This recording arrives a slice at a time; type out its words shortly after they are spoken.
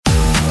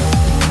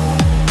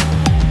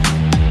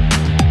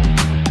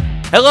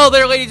Hello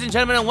there, ladies and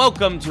gentlemen, and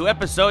welcome to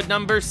episode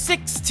number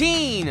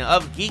 16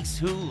 of Geeks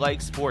Who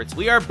Like Sports.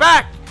 We are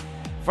back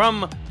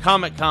from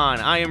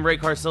Comic-Con. I am Ray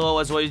Carcillo,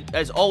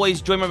 as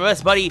always, joined by my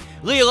best buddy,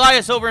 Lee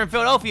Elias, over in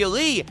Philadelphia.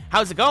 Lee,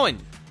 how's it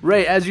going?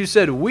 Ray, as you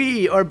said,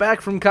 we are back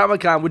from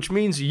Comic-Con, which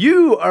means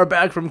you are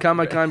back from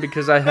Comic-Con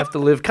because I have to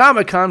live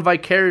Comic-Con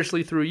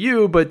vicariously through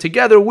you, but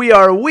together we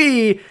are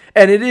we,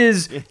 and it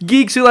is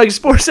Geeks Who Like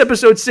Sports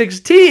episode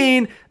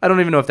 16. I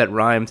don't even know if that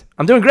rhymed.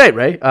 I'm doing great,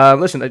 Ray.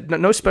 Listen,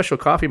 no special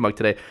coffee mug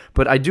today,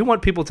 but I do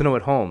want people to know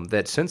at home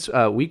that since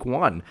week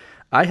one,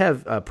 I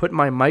have put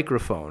my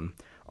microphone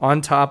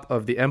on top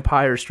of the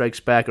Empire Strikes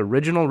Back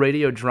original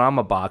radio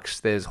drama box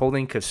that is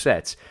holding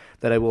cassettes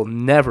that I will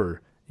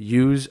never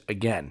use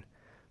again.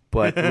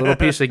 But a little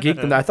piece of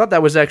geekdom. I thought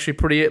that was actually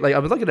pretty. Like I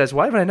was looking at this.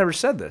 Why haven't I never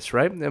said this?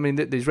 Right? I mean,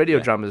 these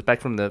radio dramas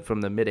back from the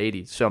mid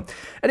 '80s. So,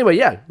 anyway,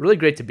 yeah, really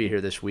great to be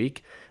here this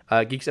week.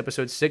 Geeks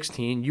episode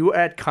 16. You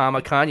at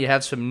Comic-Con. You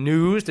have some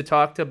news to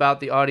talk about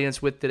the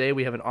audience with today.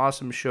 We have an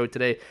awesome show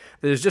today.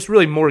 There's just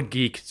really more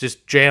geek,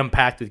 just jam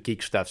packed with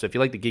geek stuff. So if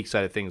you like the geek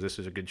side of things, this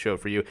is a good show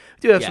for you.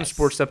 We do have some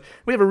sports stuff.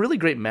 We have a really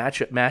great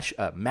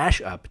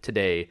mashup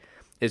today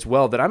as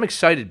well. That I'm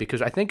excited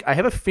because I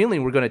have a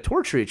feeling we're going to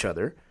torture each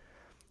other.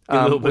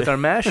 With our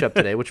mashup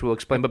today, which we'll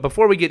explain. But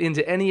before we get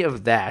into any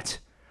of that,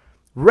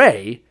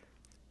 Ray,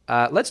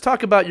 let's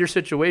talk about your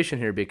situation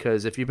here,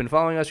 because if you've been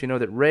following us, you know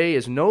that Ray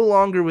is no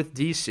longer with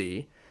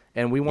DC,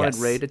 and we wanted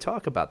Ray to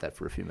talk about that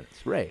for a few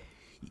minutes. Ray.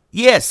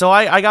 Yeah, so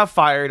I got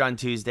fired on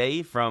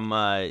Tuesday from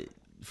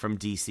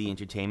DC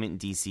Entertainment and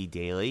DC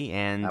Daily,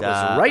 and that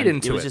was right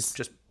into it.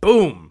 Just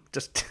boom,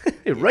 just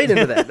right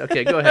into that.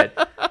 Okay, go ahead.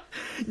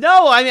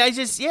 No, I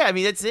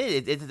mean, that's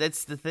it.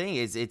 That's the thing.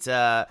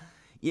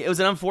 It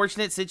was an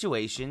unfortunate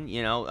situation,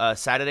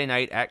 Saturday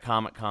night at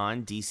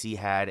Comic-Con, DC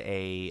had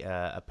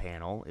a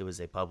panel. It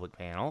was a public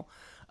panel.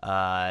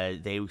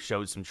 They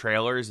showed some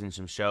trailers and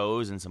some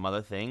shows and some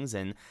other things,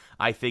 and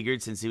I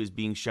figured since it was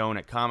being shown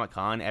at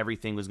Comic-Con,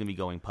 everything was going to be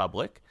going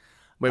public.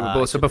 Wait,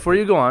 so before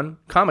you go on,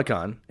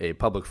 Comic-Con, a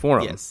public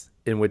forum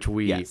in which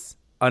we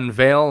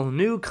unveil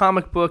new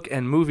comic book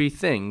and movie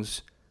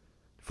things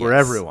for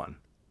everyone.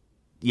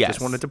 Yes.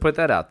 Just wanted to put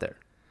that out there.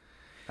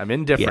 I'm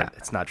indifferent. Yeah.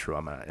 It's not true.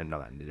 I'm not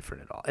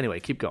indifferent at all.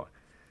 Anyway, keep going.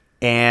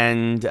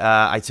 And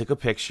I took a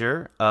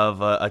picture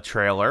of a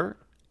trailer.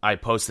 I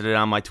posted it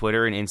on my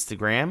Twitter and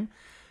Instagram,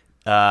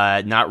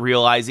 not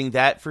realizing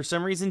that for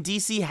some reason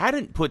DC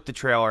hadn't put the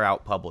trailer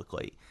out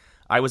publicly.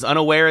 I was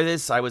unaware of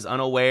this. I was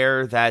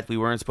unaware that we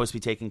weren't supposed to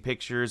be taking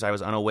pictures. I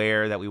was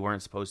unaware that we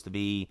weren't supposed to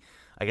be,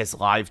 I guess,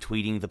 live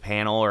tweeting the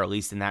panel, or at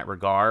least in that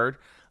regard.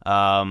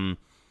 And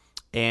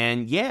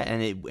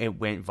it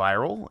went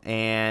viral,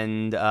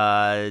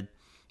 and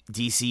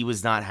DC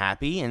was not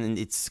happy, and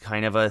it's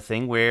kind of a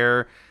thing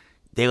where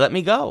they let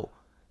me go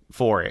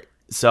for it.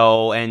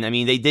 So, and I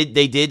mean, they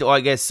did, I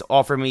guess,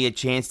 offer me a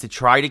chance to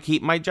try to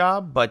keep my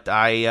job, but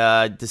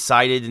I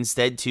decided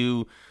instead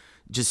to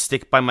just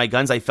stick by my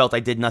guns. I felt I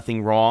did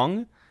nothing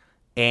wrong,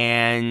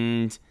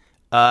 and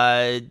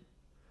and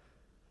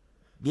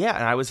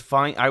I was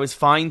fine. I was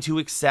fine to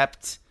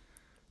accept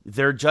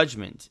their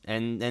judgment,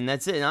 and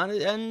that's it.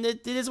 And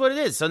it is what it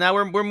is. So now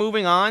we're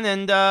moving on,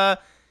 and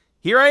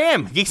here I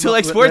am, Geeks Who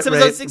Like Sports,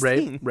 episode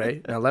 16.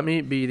 Ray, now let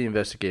me be the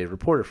investigative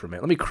reporter for a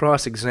minute. Let me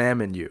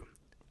cross-examine you.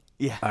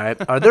 Yeah. All right.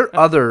 Are there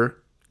other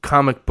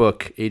comic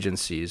book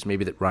agencies,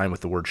 maybe that rhyme with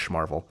the word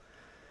schmarvel,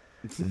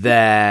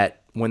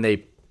 that when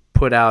they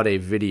put out a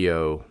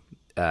video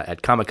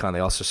at Comic-Con, they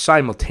also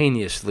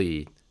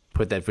simultaneously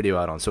put that video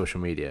out on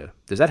social media?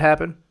 Does that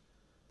happen?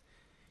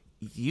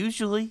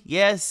 Usually,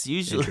 yes.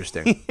 Usually,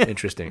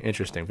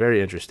 interesting,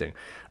 very interesting.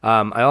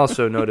 I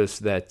also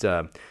noticed that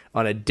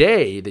on a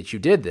day that you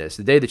did this,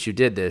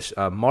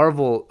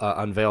 Marvel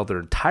unveiled their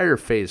entire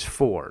Phase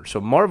 4.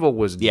 So Marvel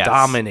was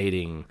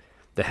dominating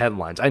the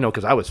headlines. I know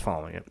because I was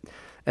following it.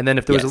 And then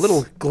if there was a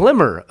little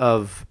glimmer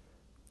of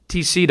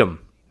DC-dom,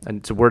 and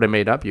it's a word I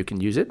made up, you can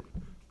use it.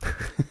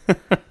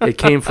 It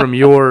came from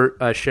your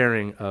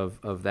sharing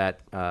of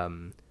that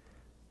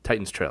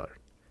Titans trailer,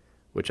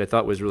 which I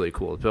thought was really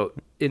cool. So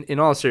in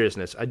all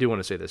seriousness, I do want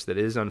to say this, that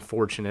it is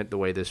unfortunate the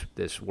way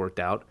this worked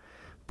out,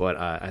 but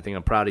I think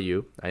I'm proud of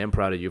you. I am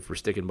proud of you for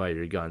sticking by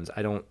your guns.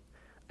 I don't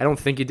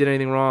think you did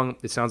anything wrong.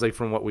 It sounds like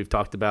from what we've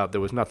talked about, there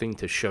was nothing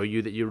to show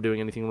you that you were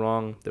doing anything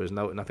wrong. There was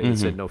nothing that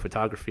said no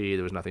photography.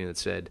 There was nothing that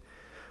said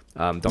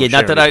don't share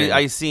not that anything.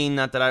 I seen,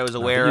 not that I was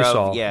aware of.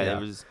 Saw, it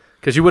was...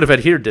 Because you would have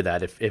adhered to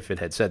that if it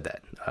had said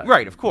that.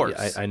 Right, of course.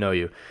 Yeah, I know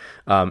you.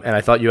 And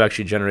I thought you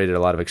actually generated a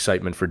lot of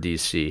excitement for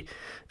DC.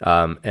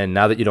 And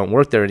now that you don't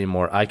work there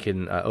anymore, I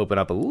can open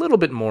up a little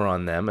bit more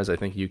on them, as I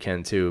think you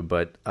can too.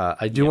 But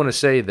I do want to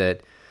say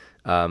that,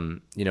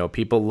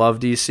 people love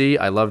DC.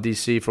 I love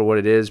DC for what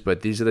it is,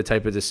 but these are the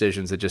type of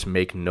decisions that just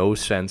make no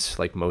sense,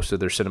 like most of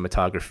their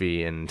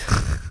cinematography and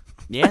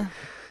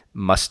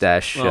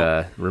mustache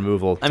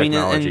removal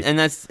technology. I mean,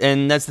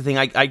 and that's the thing.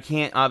 I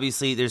can't,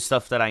 obviously, there's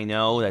stuff that I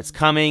know that's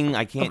coming.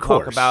 I can't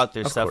talk about.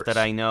 There's stuff that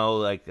I know,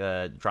 like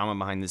drama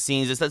behind the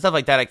scenes. There's stuff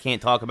like that I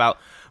can't talk about.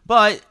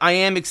 But I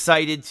am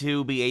excited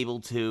to be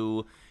able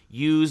to,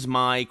 use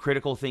my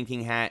critical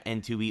thinking hat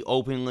and to be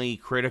openly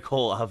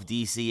critical of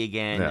DC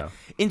again,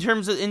 in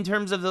terms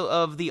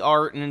of the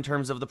art and in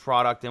terms of the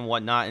product and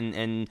whatnot.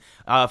 And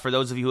for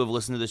those of you who have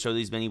listened to the show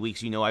these many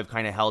weeks, I've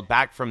kind of held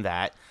back from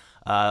that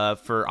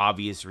for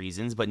obvious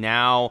reasons. But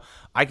now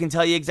I can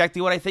tell you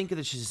exactly what I think of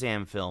the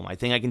Shazam film. I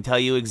think I can tell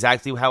you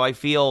exactly how I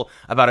feel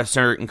about a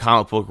certain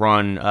comic book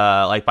run,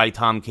 like by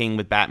Tom King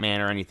with Batman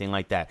or anything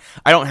like that.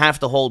 I don't have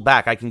to hold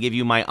back. I can give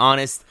you my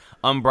honest,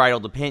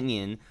 unbridled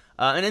opinion.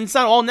 And it's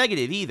not all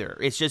negative either.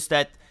 It's just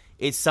that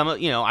it's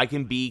I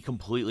can be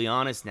completely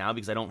honest now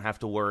because I don't have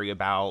to worry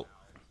about,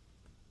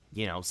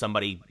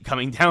 somebody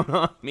coming down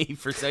on me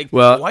for saying,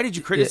 why did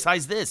you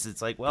criticize this?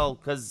 It's like, well,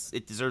 because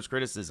it deserves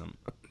criticism.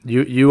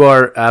 You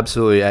are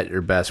absolutely at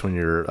your best when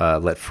you're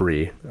let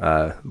free.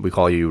 We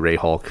call you Ray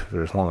Hulk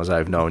for as long as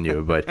I've known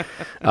you. But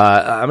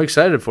I'm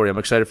excited for you. I'm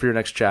excited for your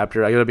next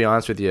chapter. I got to be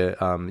honest with you.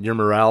 Your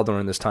morale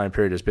during this time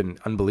period has been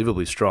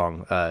unbelievably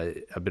strong.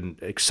 I've been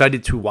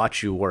excited to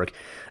watch you work.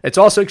 It's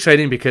also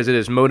exciting because it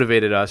has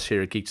motivated us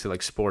here at Geeks Who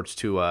Like Sports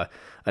to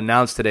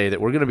announced today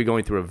that we're going to be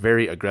going through a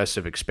very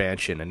aggressive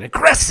expansion. If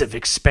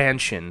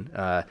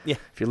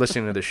you're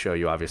listening to this show,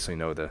 you obviously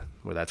know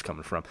where that's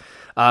coming from.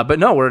 But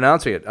no, we're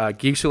announcing it.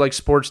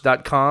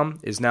 GeeksWhoLikeSports.com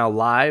is now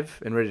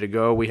live and ready to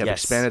go. We have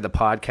expanded the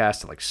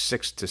podcast to like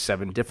 6 to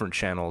 7 different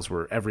channels.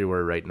 We're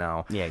everywhere right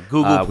now. Yeah,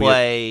 Google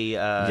Play.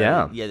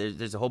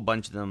 There's a whole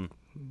bunch of them.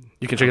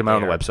 You can check them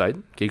out on the website,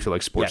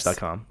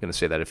 geekswhoLikeSports.com. I'm going to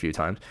say that a few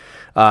times.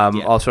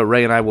 Also,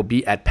 Ray and I will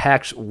be at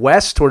PAX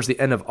West towards the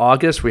end of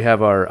August. We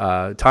have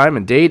our time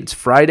and date. It's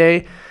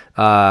Friday.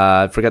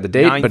 I forgot the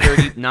date.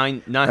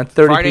 9:30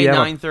 Friday,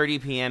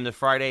 9:30 p.m., the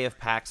Friday of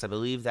PAX. I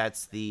believe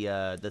that's the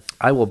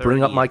I will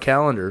bring up my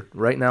calendar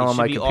right now on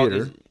my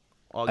computer.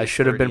 August I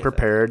should have been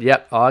prepared.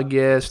 Yep,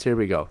 August. Here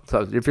we go.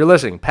 So if you're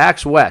listening,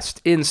 PAX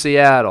West in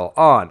Seattle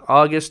on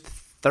August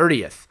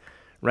 30th.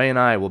 Ray and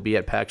I will be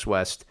at PAX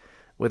West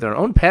with our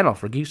own panel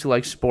for Geeks Who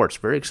Like Sports.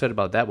 Very excited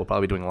about that. We'll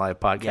probably be doing a live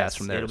podcast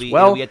from there as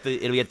well.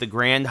 It'll be at the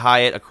Grand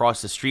Hyatt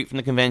across the street from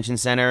the convention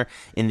center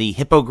in the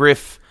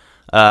Hippogriff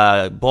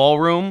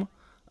ballroom.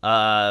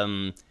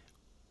 Very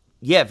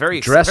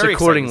dress very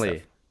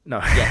accordingly. No.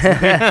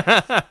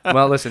 Yes.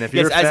 Well, listen, if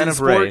you're a fan of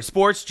Ray,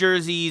 sports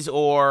jerseys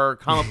or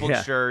comic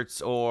book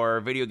shirts or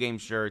video game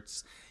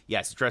shirts,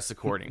 yes, dress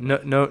accordingly.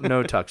 No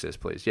tuxes,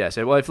 please. Yes.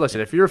 Well,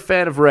 if you're a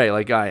fan of Ray,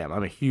 like I am,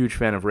 I'm a huge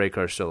fan of Ray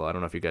Carsillo. I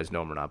don't know if you guys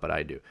know him or not, but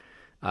I do.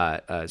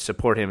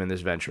 Support him in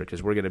this venture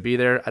because we're going to be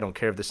there. I don't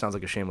care if this sounds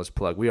like a shameless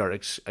plug. We are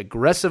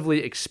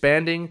aggressively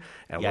expanding,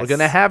 and we're going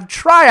to have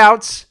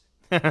tryouts.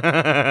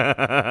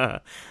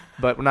 But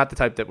we're not the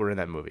type that were in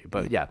that movie.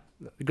 But yeah,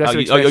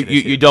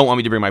 you don't want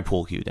me to bring my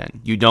pool cue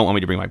then? You don't want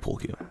me to bring my pool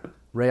cue?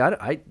 Ray,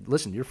 I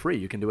listen. You're free.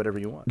 You can do whatever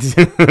you want.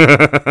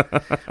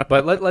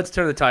 But let's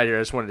turn the tide here.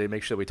 I just wanted to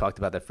make sure that we talked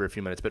about that for a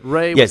few minutes. But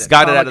Ray,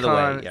 got it out of the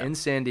way. In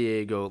San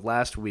Diego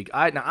last week.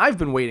 I've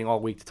been waiting all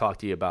week to talk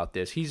to you about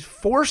this. He's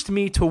forced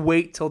me to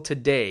wait till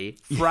today,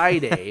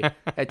 Friday,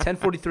 at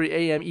 10:43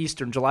 a.m.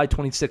 Eastern, July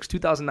 26,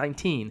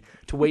 2019,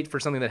 to wait for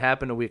something that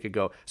happened a week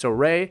ago. So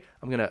Ray,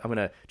 I'm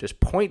gonna just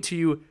point to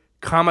you.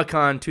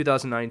 Comic-Con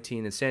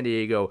 2019 in San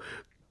Diego.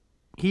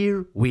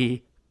 Here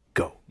we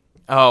go.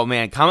 Oh,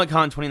 man.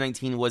 Comic-Con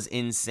 2019 was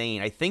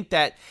insane. I think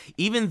that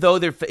even though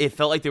it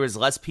felt like there was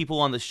less people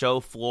on the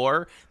show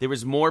floor, there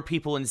was more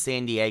people in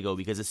San Diego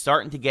because it's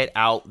starting to get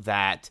out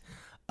that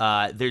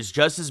there's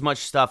just as much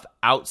stuff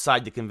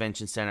outside the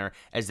convention center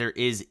as there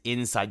is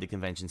inside the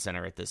convention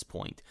center at this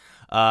point.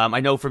 I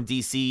know from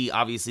DC,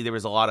 obviously, there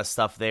was a lot of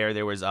stuff there.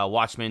 There was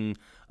Watchmen,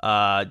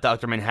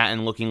 Dr.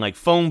 Manhattan looking like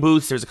phone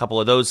booths. There's a couple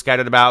of those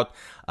scattered about.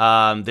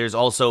 There's a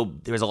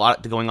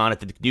lot going on at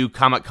the new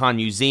Comic-Con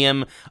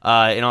Museum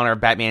in honor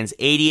of Batman's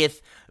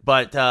 80th.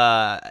 But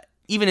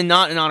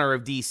not in honor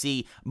of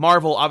DC,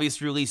 Marvel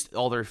obviously released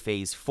all their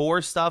Phase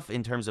 4 stuff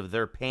in terms of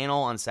their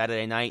panel on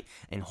Saturday night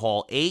in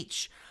Hall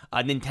H.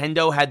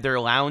 Nintendo had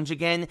their lounge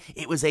again.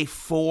 It was a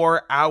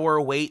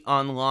 4-hour wait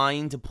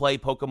online to play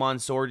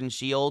Pokemon Sword and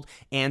Shield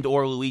and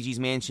or Luigi's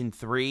Mansion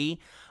 3.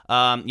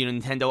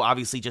 Nintendo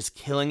obviously just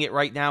killing it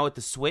right now with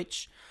the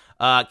Switch.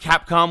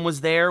 Capcom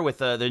was there with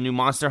the new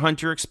Monster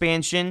Hunter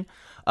expansion.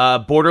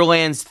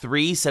 Borderlands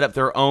 3 set up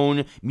their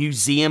own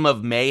Museum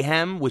of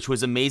Mayhem, which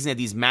was amazing. They had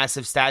these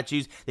massive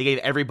statues. They gave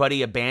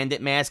everybody a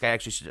bandit mask. I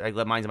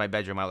let mine's in my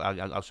bedroom.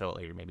 I'll show it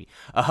later, maybe.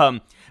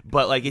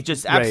 But like it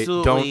just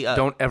absolutely.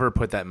 Don't ever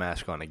put that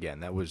mask on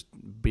again. That was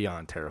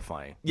beyond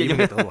terrifying. You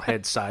get the little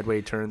head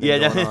sideways turn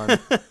going on.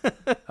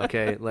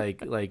 Okay,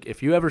 like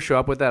if you ever show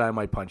up with that, I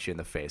might punch you in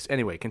the face.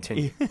 Anyway,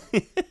 continue.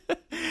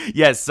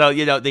 Yes, so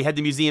they had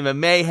the Museum of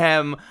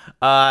Mayhem.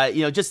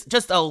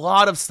 Just a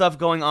lot of stuff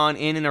going on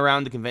in and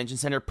around the convention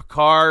center.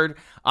 Picard,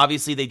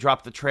 obviously they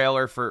dropped the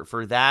trailer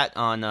for that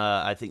on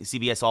I think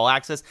CBS All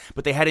Access,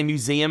 but they had a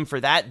museum for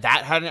that.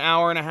 That had an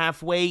hour and a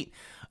half wait.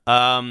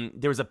 There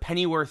was a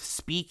Pennyworth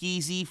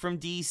speakeasy from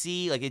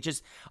DC. Like it's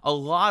just a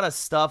lot of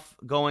stuff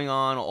going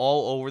on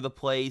all over the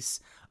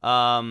place.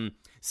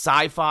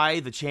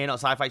 Sci-Fi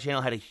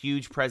Channel had a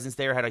huge presence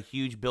there, had a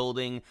huge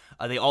building.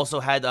 They also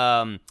had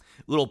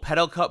little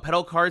pedal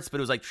carts, but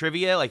it was like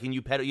trivia, like and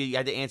you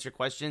had to answer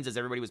questions as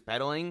everybody was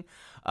pedaling.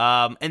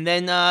 And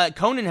then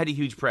Conan had a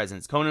huge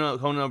presence.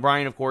 Conan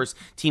O'Brien, of course,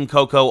 Team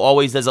Coco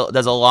always does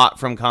a lot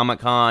from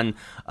Comic-Con,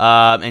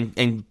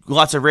 and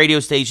lots of radio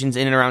stations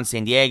in and around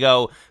San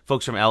Diego.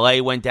 Folks from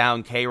LA went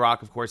down.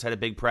 K-Rock, of course, had a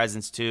big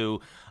presence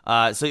too.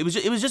 So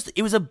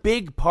it was a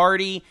big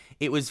party.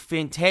 It was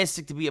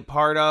fantastic to be a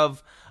part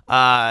of.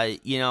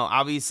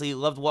 Obviously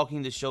loved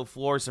walking the show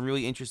floor, some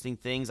really interesting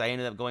things. I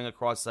ended up going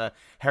across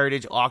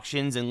heritage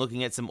auctions and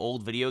looking at some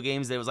old video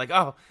games that was like,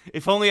 oh,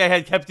 if only I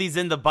had kept these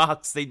in the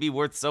box, they'd be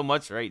worth so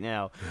much right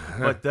now.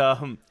 But,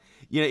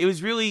 it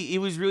was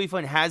really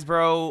fun.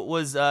 Hasbro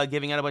was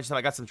giving out a bunch of stuff.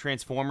 I got some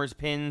Transformers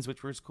pins,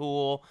 which was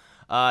cool.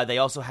 They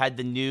also had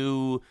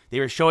they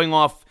were showing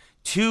off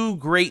 2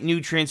 great new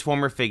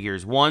Transformer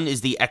figures. One is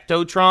the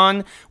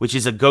Ectotron, which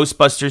is a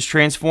Ghostbusters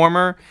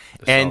Transformer,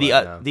 and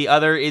the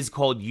other is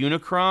called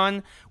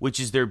Unicron, which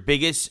is their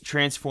biggest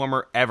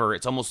Transformer ever.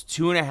 It's almost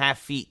 2.5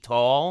 feet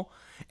tall,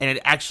 and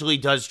it actually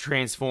does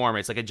transform.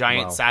 It's like a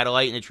giant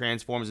satellite, and it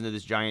transforms into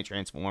this giant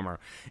Transformer.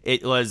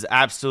 It was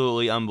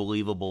absolutely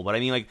unbelievable. But I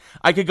mean, like,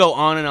 I could go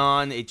on and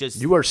on.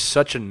 You are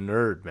such a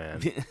nerd,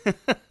 man.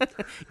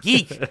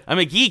 Geek. I'm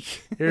a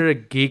geek. You're a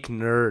geek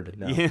nerd.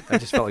 No, yeah. I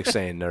just felt like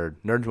saying nerd.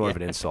 Nerd's more of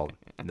an insult.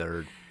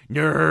 Nerd.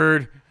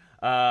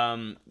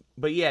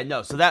 But yeah,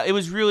 no. So it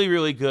was really,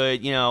 really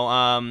good.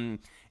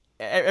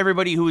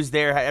 Everybody who was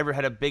there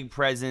had a big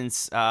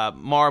presence.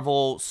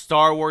 Marvel,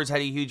 Star Wars had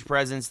a huge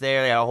presence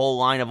there. They had a whole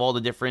line of all the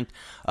different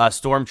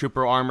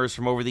Stormtrooper armors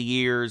from over the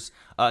years,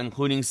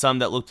 including some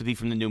that look to be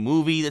from the new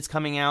movie that's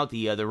coming out,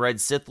 the Red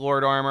Sith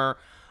Lord armor,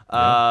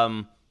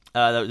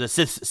 the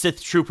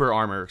Sith Trooper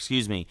armor,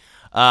 excuse me.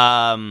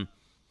 And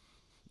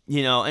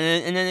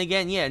then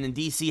again, and then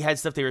DC had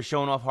stuff. They were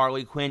showing off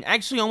Harley Quinn.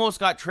 Actually, almost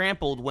got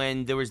trampled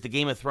when there was the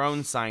Game of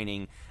Thrones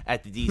signing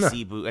at the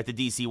DC booth, at the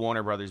DC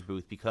Warner Brothers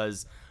booth,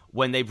 because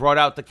when they brought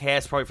out the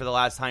cast, probably for the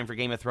last time for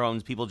Game of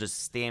Thrones, people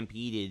just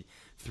stampeded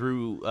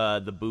through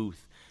the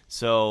booth.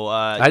 So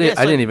I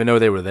didn't even know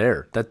they were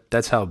there.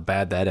 That's how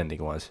bad that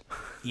ending was.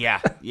 Yeah.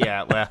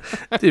 Well,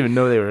 I didn't even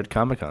know they were at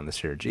Comic-Con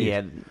this year. Jeez.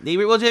 Yeah, they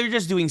were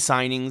just doing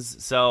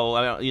signings,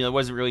 so there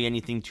wasn't really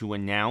anything to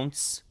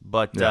announce.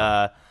 But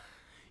I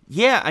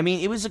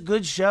mean, it was a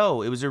good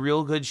show. It was a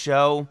real good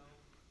show.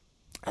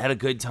 I had a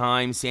good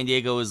time. San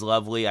Diego is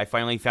lovely. I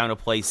finally found a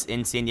place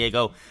in San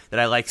Diego that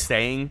I like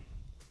staying.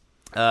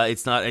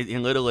 It's not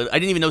in Little Italy. I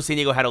didn't even know San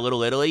Diego had a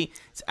Little Italy.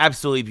 It's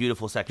absolutely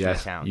beautiful section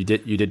of town. You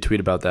did tweet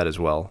about that as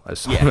well. I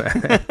saw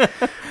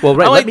that. Well,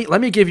 right.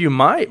 Let me give you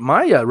my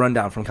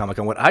rundown from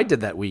Comic-Con. What I did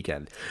that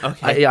weekend.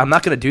 Okay. I'm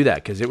not going to do that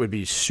because it would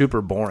be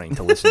super boring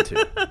to listen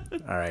to.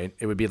 All right,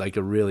 it would be like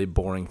a really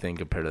boring thing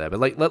compared to that.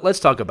 But let's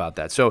talk about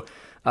that. So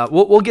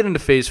we'll get into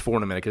Phase 4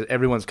 in a minute because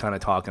everyone's kind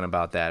of talking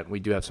about that. We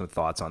do have some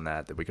thoughts on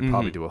that we could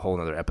probably do a whole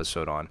other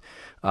episode on.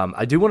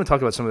 I do want to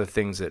talk about some of the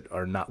things that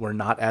were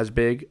not as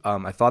big.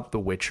 I thought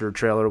the Witcher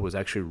trailer was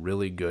actually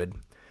really good.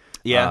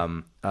 Yeah.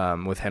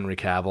 With Henry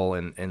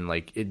Cavill and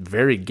like it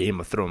very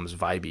Game of Thrones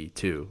vibey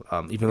too.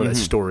 Even though that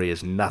story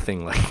is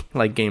nothing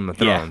like Game of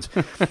Thrones.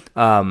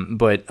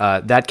 But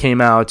that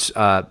came out.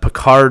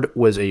 Picard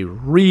was a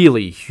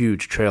really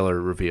huge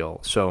trailer reveal.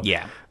 So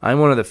yeah. I'm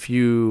one of the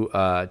few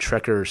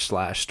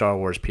Trekker / Star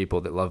Wars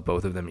people that love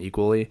both of them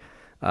equally.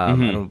 I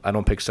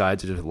don't pick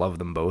sides. I just love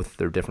them both.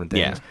 They're different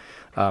things.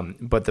 Yeah.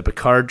 But the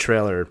Picard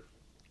trailer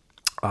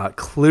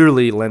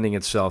clearly lending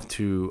itself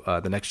to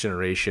the next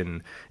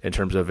generation in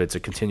terms of it's a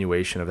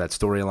continuation of that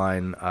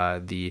storyline,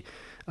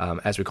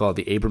 as we call it,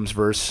 the Abrams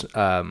verse,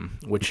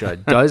 which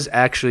does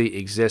actually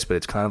exist, but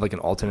it's kind of like an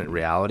alternate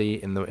reality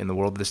in the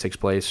world that this takes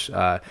place.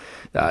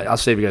 I'll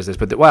save you guys this,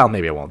 but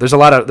maybe I won't. There's a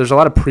lot of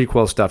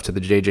prequel stuff to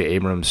the J.J.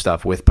 Abrams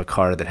stuff with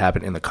Picard that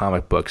happened in the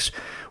comic books,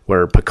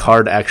 where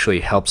Picard actually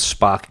helps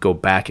Spock go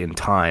back in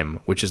time,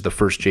 which is the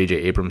first J.J.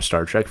 Abrams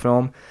Star Trek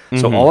film.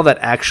 So all of that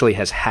actually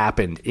has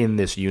happened in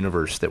this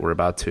universe that we're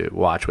about to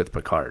watch with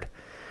Picard,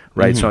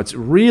 right? So it's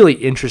really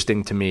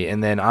interesting to me.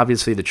 And then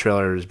obviously the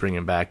trailer is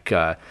bringing back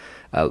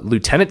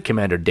Lieutenant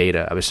Commander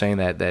Data. I was saying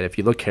that if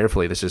you look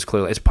carefully, this is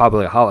clearly, it's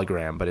probably a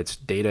hologram, but it's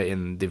Data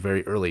in the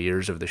very early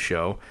years of the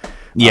show.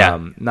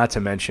 Yeah. Not to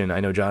mention, I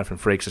know Jonathan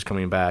Frakes is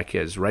coming back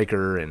as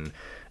Riker, and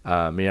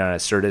Mariana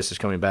Sirtis is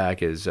coming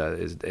back as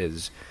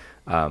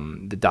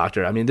the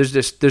Doctor. I mean, there's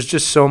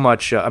just so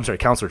much. I'm sorry,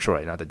 Counselor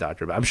Troy, not the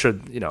Doctor, but I'm sure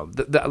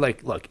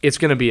look, it's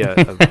going to be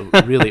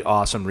a really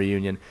awesome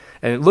reunion,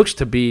 and it looks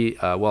to be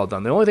well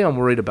done. The only thing I'm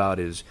worried about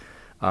is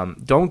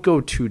don't go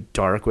too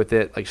dark with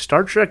it. Like,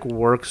 Star Trek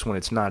works when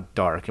it's not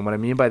dark, and what I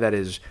mean by that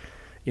is,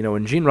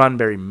 when Gene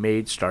Roddenberry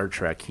made Star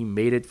Trek, he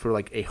made it for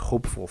like a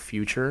hopeful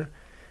future.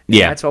 And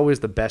that's always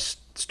the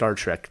best Star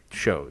Trek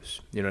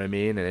shows. You know what I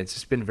mean? And it's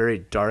just been very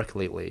dark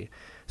lately.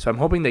 So I'm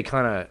hoping they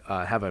kind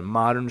of have a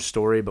modern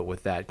story, but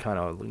with that kind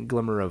of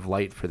glimmer of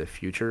light for the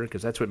future,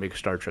 because that's what makes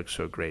Star Trek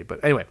so great.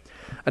 But anyway,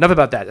 enough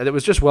about that. It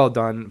was just well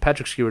done.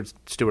 Patrick Stewart's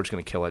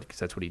going to kill it because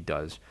that's what he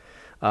does.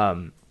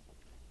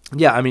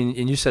 Yeah, I mean,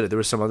 and you said it. There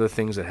were some other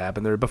things that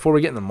happened there. Before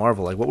we get into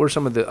Marvel, like, what were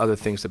some of the other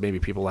things that maybe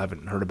people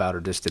haven't heard about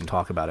or just didn't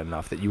talk about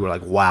enough that you were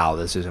like, wow,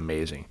 this is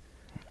amazing?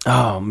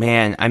 Oh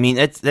man, I mean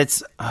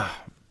that's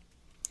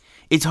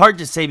it's hard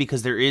to say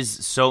because there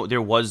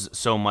was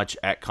so much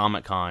at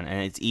Comic-Con,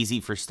 and it's easy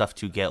for stuff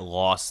to get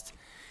lost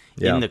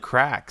in the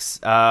cracks.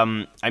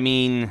 I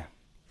mean,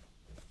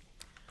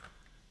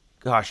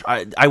 gosh,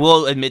 I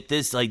will admit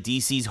this, like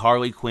DC's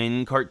Harley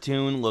Quinn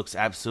cartoon looks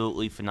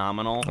absolutely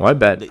phenomenal. Oh, I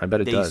bet it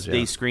does. Yeah.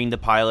 They screened the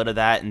pilot of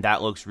that, and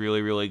that looks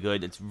really, really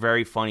good. It's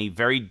very funny,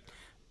 very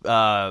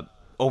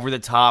over the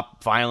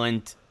top,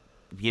 violent.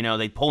 You know,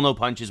 they pull no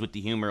punches with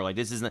the humor. Like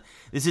this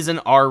is an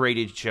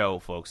R-rated show,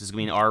 folks. This is gonna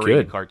be an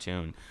R-rated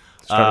cartoon.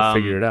 Start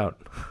to figure it out.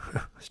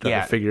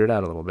 To figure it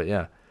out a little bit.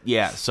 Yeah.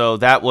 Yeah. So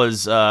that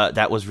was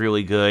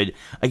really good.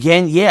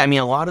 Again, yeah. I mean,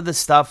 a lot of the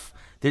stuff.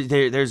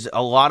 There's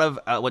a lot of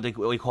what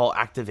we call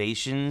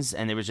activations,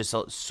 and there was just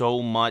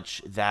so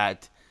much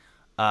that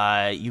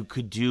you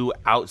could do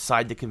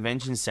outside the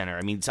convention center.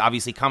 I mean, it's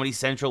obviously Comedy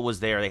Central was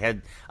there. They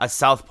had a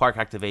South Park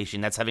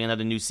activation. That's having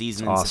another new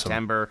season in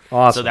September.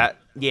 Awesome.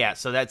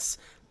 So that's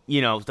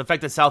the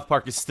fact that South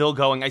Park is still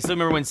going. I still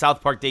remember when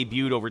South Park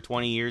debuted over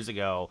 20 years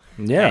ago.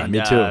 Yeah,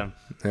 me too.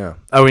 Yeah.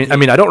 I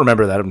mean, I don't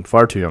remember that. I'm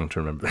far too young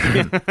to remember.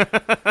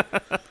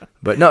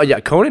 But no, yeah,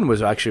 Conan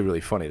was actually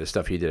really funny. The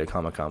stuff he did at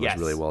Comic-Con was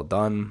really well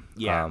done.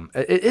 Yeah.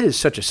 It is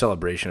such a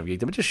celebration of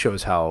geekdom. It just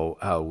shows how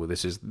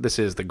this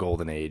is the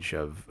golden age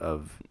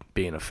of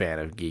being a fan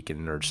of geek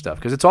and nerd stuff,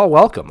 because it's all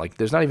welcome. Like,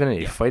 there's not even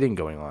any fighting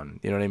going on.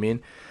 You know what I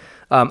mean?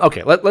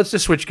 Okay, let's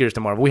just switch gears to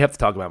Marvel. We have to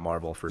talk about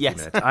Marvel for a few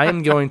minutes.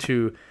 I'm going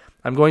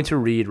to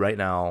read right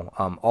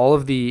now all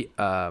of the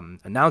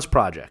announced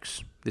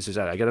projects. This is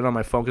I got it on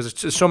my phone because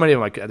it's just so many of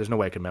them. There's no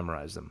way I can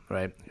memorize them,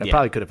 right? I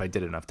probably could if I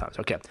did it enough times.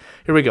 Okay,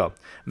 here we go.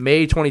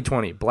 May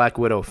 2020, Black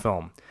Widow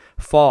film.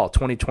 Fall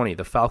 2020,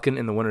 The Falcon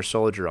and the Winter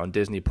Soldier on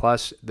Disney+.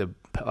 The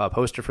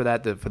poster for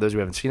that, for those who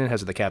haven't seen it,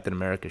 has the Captain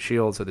America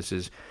shield. So this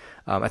is,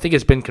 I think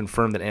it's been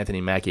confirmed that Anthony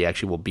Mackie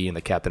actually will be in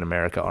the Captain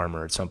America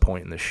armor at some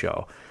point in the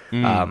show.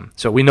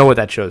 So we know what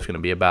that show is going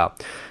to be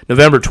about.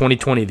 November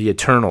 2020, The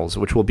Eternals,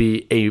 which will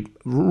be a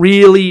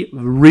really,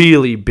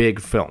 really big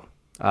film.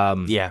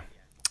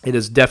 It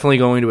is definitely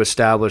going to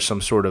establish some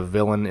sort of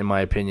villain, in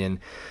my opinion.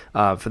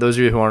 For those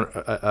of you who aren't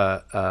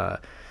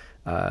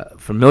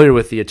familiar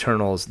with the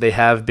Eternals, they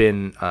have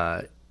been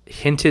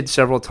hinted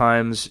several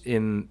times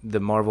in the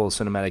Marvel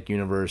Cinematic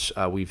Universe.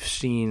 We've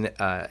seen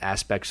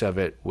aspects of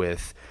it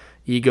with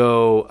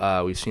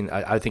Ego. We've seen,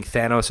 I think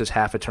Thanos is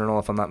half Eternal,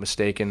 if I'm not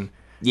mistaken.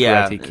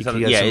 Yeah, he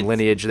has some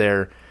lineage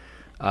there.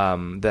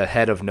 The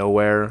head of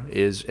Nowhere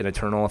is an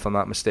Eternal, if I'm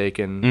not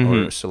mistaken,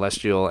 or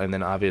Celestial, and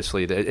then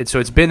obviously so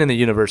it's been in the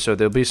universe, so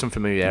there'll be some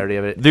familiarity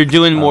of it. They're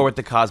doing more with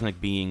the cosmic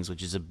beings,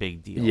 which is a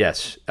big deal.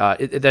 Yes,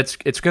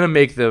 it's going to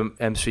make the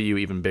MCU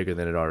even bigger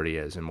than it already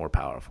is and more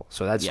powerful.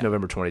 So that's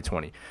November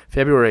 2020.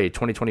 February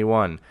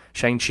 2021,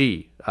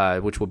 Shang-Chi,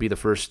 which will be the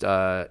first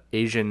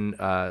Asian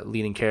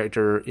leading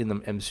character in the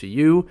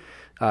MCU.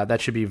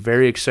 That should be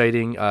very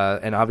exciting,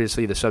 and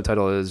obviously the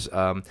subtitle is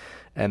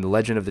and the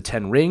Legend of the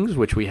Ten Rings,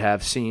 which we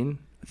have seen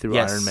through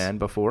Iron Man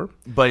before.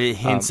 But it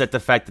hints at the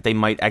fact that they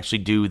might actually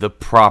do the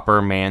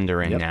proper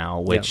Mandarin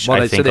now, which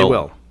I think they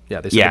will.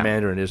 Yeah, they said the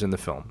Mandarin is in the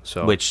film.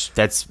 So which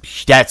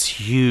that's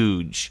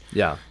huge.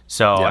 Yeah.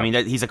 So, I mean,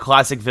 he's a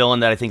classic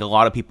villain that I think a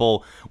lot of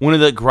people... One of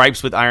the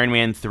gripes with Iron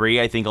Man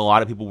 3, I think a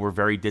lot of people were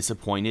very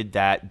disappointed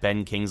that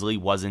Ben Kingsley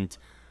wasn't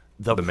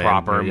the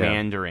proper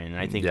Mandarin. And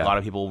I think a lot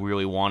of people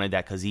really wanted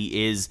that because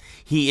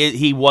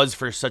he was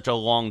for such a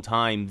long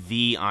time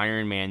the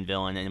Iron Man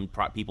villain, and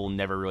people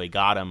never really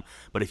got him.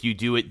 But if you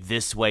do it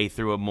this way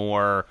through a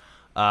more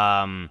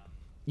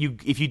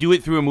if you do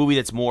it through a movie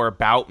that's more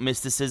about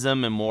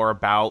mysticism and more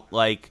about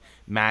like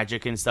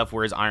magic and stuff,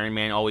 whereas Iron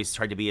Man always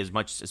tried to be as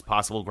much as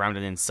possible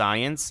grounded in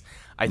science,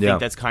 I think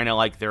that's kind of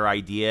like their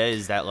idea,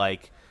 is that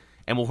like.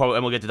 And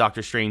we'll get to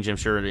Doctor Strange, I'm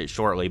sure,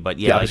 shortly.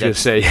 But I was going to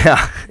say,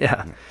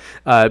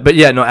 but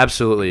no,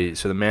 absolutely.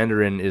 So the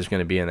Mandarin is going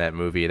to be in that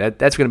movie.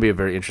 That's going to be a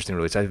very interesting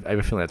release. I have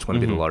a feeling that's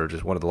going to be one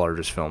of the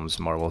largest films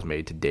Marvel's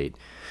made to date.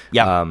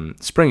 Yeah.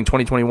 Spring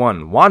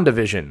 2021,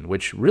 WandaVision,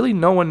 which really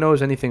no one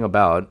knows anything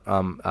about.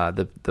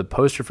 The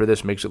poster for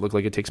this makes it look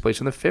like it takes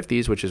place in the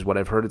 50s, which is what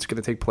I've heard it's going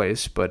to take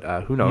place. But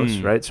who knows,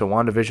 right? So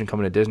WandaVision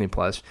coming to Disney+.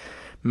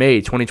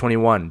 May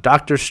 2021,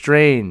 Doctor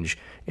Strange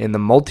in the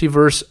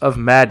Multiverse of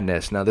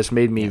Madness. Now, this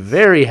made me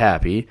very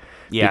happy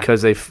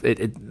because the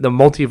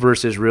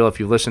multiverse is real. If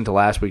you listened to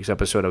last week's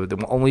episode,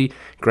 the only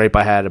gripe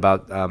I had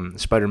about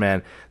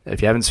Spider-Man,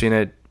 if you haven't seen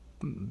it,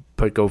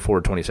 go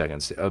forward 20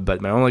 seconds.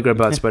 But my only gripe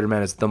about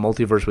Spider-Man is the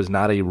multiverse was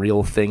not a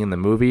real thing in the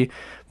movie,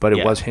 but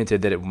it was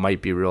hinted that it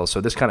might be real. So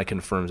this kind of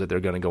confirms that they're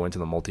going to go into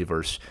the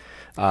multiverse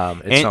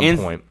at some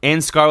point.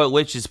 And Scarlet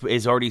Witch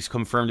is already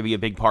confirmed to be a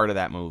big part of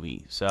that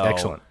movie. So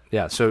excellent.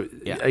 Yeah, so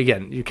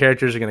again, your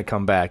characters are going to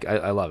come back.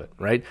 I love it,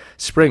 right?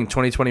 Spring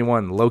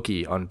 2021,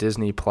 Loki on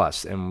Disney+.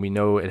 And we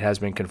know it has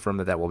been confirmed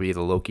that will be the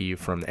Loki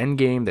from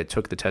Endgame that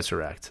took the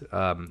Tesseract.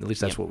 At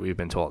least that's what we've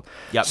been told.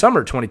 Yep.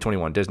 Summer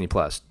 2021, Disney+.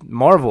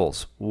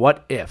 Marvel's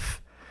What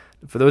If.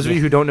 For those of you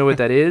who don't know what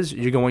that is,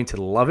 you're going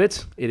to love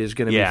it. It is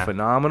going to be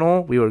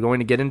phenomenal. We were going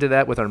to get into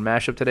that with our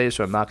mashup today,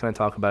 so I'm not going to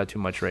talk about it too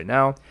much right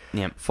now.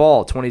 Yeah.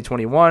 Fall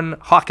 2021,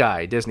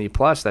 Hawkeye, Disney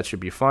Plus. That should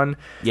be fun.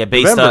 Yeah,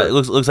 it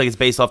looks like it's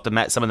based off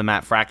some of the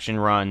Matt Fraction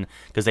run,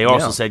 because they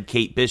also said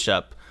Kate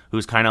Bishop,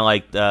 who's kind of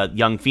like the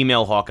young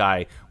female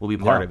Hawkeye, will be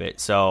part of it.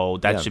 So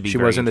that should be. She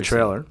very was in the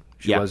trailer.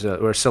 She was,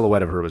 or a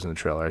silhouette of her was in the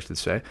trailer, I should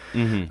say.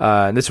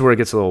 And this is where it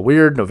gets a little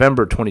weird.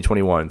 November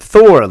 2021,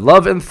 Thor: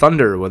 Love and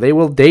Thunder. Well, they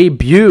will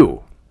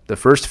debut the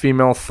first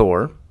female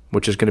Thor,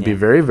 which is going to be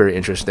very, very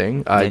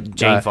interesting.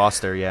 Jane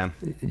Foster,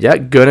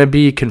 gonna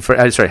be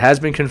confirmed. Has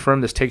been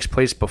confirmed. This takes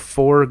place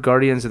before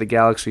Guardians of the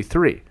Galaxy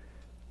 3.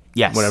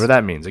 Yes. Whatever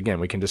that means. Again,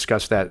 we can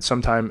discuss that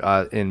sometime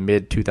in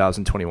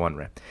mid-2021,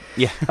 right?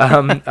 Yeah.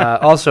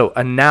 Also,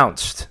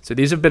 announced. So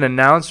these have been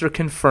announced or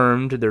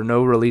confirmed. There are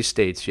no release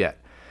dates yet.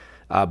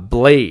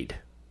 Blade.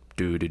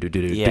 I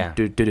had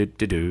to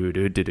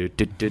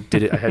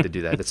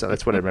do that.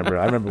 That's what I remember.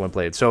 I remember when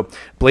Blade. So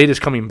Blade is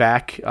coming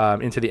back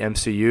into the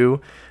MCU,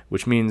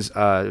 which means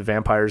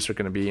vampires are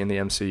going to be in the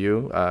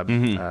MCU.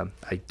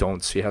 I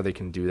don't see how they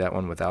can do that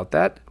one without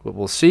that, but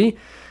we'll see.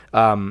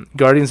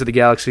 Guardians of the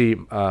Galaxy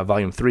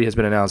Volume 3 has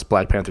been announced.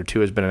 Black Panther 2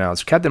 has been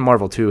announced. Captain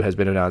Marvel 2 has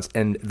been announced.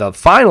 And the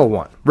final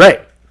one,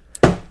 Ray,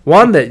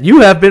 one that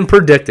you have been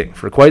predicting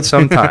for quite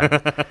some time,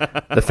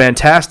 the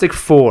Fantastic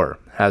Four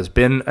has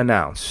been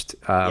announced,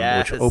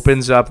 which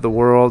opens up the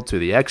world to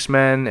the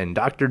X-Men and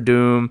Doctor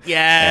Doom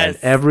and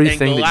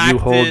everything that you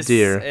hold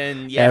dear.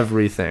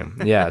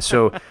 Everything. Yeah,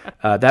 so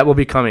that will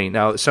be coming.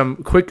 Now, some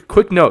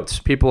quick notes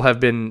people have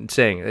been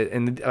saying,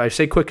 and I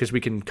say quick because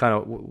we can kind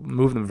of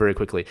move them very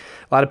quickly.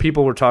 A lot of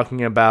people were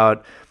talking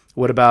about,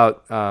 what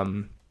about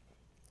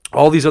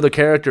all these other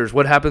characters?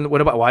 What happened?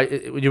 What about, why,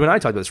 you and I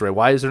talked about this, Ray,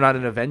 why is there not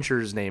an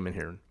Avengers name in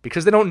here?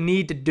 Because they don't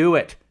need to do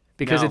it.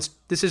 Because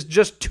this is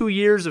just 2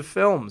 years of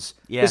films.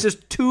 Yeah. This is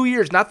 2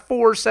 years, not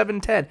 4, 7,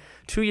 10.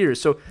 2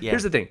 years. So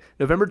here's the thing.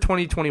 November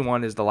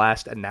 2021 is the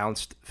last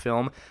announced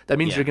film. That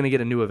means you're going to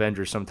get a new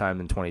Avengers sometime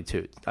in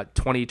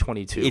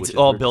 2022. It's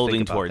all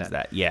building towards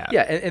that. Yeah.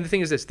 Yeah, and the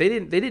thing is this. They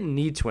didn't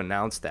need to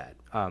announce that.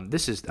 How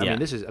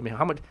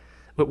much...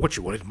 What,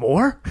 you wanted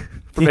more?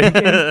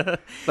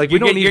 Like, we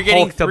don't need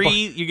Hulk.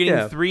 You're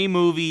getting 3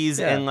 movies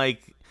and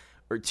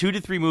or 2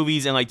 to 3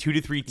 movies and 2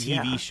 to 3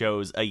 TV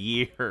shows a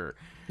year.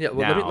 Yeah,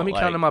 well, let me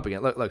count them up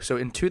again. Look. So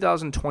in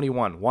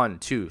 2021, 1,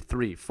 2,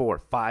 3, 4,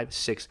 5,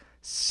 6,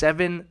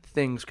 7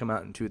 things come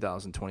out in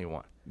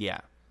 2021. Yeah.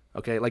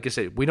 Okay, like I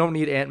said, we don't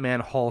need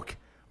Ant-Man, Hulk,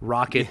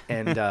 Rocket,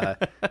 and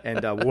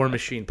War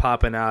Machine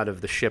popping out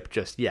of the ship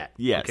just yet.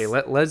 Yes. Okay,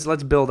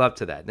 let's build up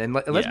to that. And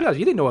let's be honest,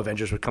 you didn't know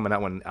Avengers were coming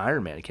out when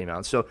Iron Man came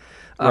out. So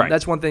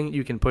that's one thing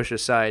you can push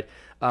aside.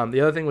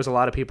 The other thing was a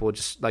lot of people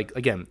just,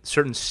 again,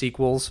 certain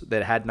sequels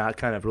that had not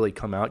kind of really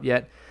come out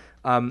yet.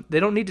 They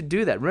don't need to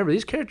do that. Remember,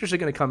 these characters are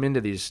going to come into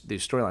these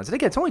storylines. And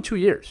again, it's only 2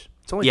 years.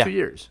 It's only 2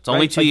 years. It's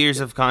only 2 years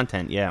of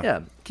content,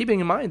 Yeah,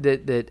 keeping in mind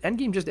that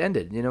Endgame just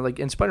ended,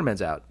 and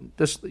Spider-Man's out.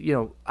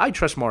 I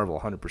trust Marvel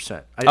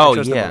 100%. I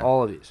trust them on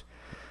all of these.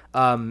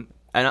 And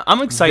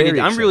I'm excited.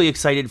 I'm really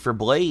excited for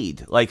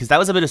Blade, because that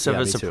was a bit of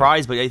a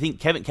surprise. But I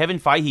think Kevin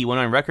Feige went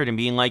on record and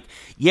being like,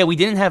 "Yeah, we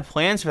didn't have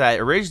plans for that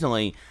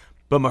originally."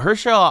 But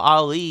Mahershala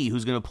Ali,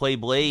 who's going to play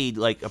Blade,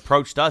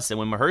 approached us. And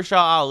when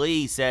Mahershala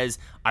Ali says,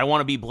 I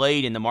want to be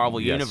Blade in the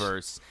Marvel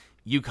Universe,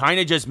 you kind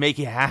of just make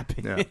it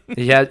happen.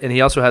 Yeah.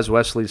 He also has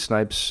Wesley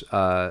Snipes'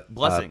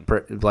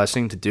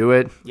 blessing to do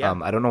it. Yeah.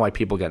 I don't know why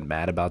people get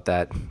mad about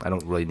that. I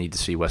don't really need to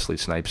see Wesley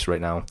Snipes right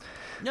now.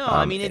 No,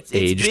 I mean it's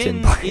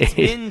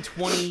been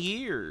 20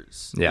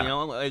 years.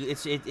 Yeah.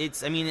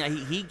 It's. I mean,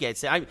 he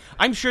gets it.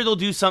 I'm sure they'll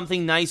do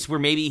something nice where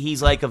maybe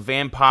he's like a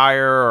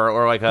vampire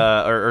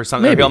or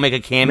something. Maybe he'll make a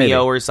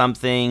cameo or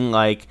something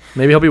like.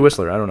 Maybe he'll be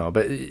Whistler. I don't know.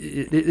 But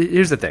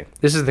here's the thing.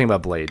 This is the thing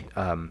about Blade.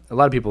 A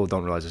lot of people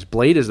don't realize this.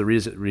 Blade is the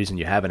reason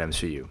you have an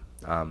MCU.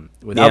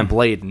 Without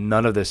Blade,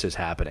 none of this is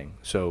happening.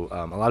 So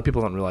a lot of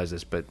people don't realize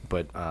this, but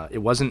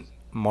it wasn't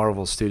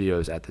Marvel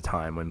Studios at the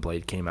time when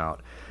Blade came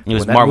out. It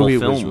was Marvel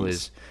Films.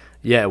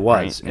 It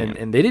was. Right,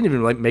 and they didn't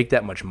even make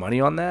that much money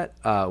on that.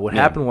 What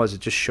happened was it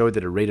just showed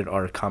that a rated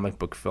R comic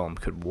book film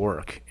could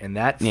work. And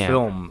that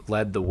film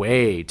led the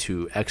way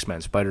to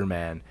X-Men,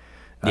 Spider-Man,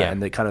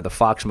 and the kind of the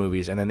Fox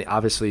movies. And then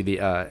obviously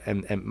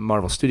and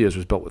Marvel Studios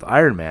was built with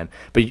Iron Man.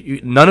 But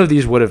none of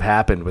these would have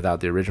happened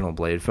without the original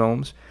Blade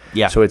films.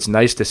 Yeah. So it's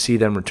nice to see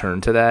them return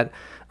to that.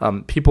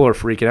 People are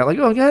freaking out,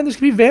 oh, God, there's going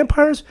to be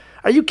vampires?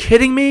 Are you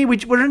kidding me?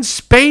 We're in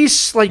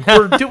space. We're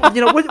doing,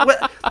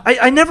 what?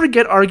 I never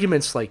get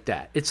arguments like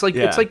that. It's like,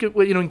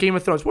 in Game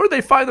of Thrones, where do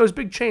they find those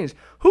big chains?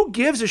 Who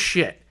gives a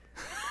shit?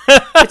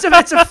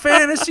 It's a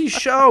fantasy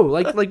show.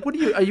 What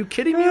are you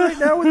kidding me right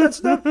now with that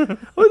stuff?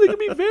 Oh, there could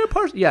be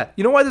vampires. Yeah,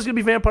 you know why there's gonna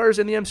be vampires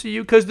in the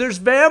MCU? Because there's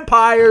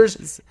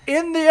vampires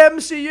in the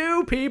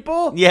MCU,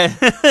 people. Yeah.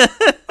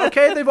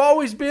 Okay, they've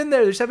always been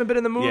there. They just haven't been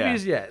in the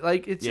movies yet.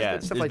 It's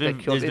just stuff like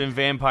that. There's been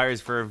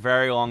vampires for a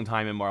very long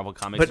time in Marvel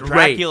Comics. But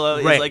Dracula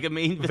is like a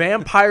main.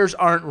 Vampires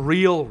aren't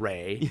real,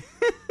 Ray.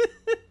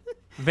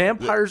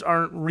 Vampires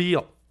aren't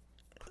real.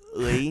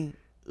 Lee.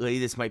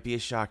 this might be a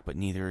shock, but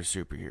neither are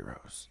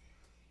superheroes.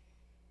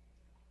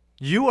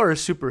 You are a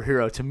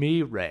superhero to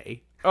me,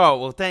 Ray. Oh,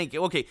 well, thank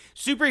you. Okay,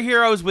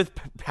 superheroes with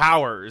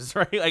powers,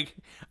 right? Like,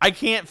 I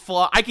can't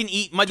fly. I can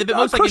eat the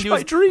most I can do my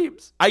is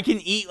dreams. I can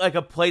eat like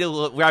a plate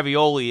of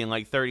ravioli in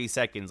like 30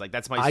 seconds. Like,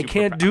 that's my I superpower.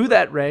 can't do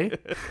that, Ray.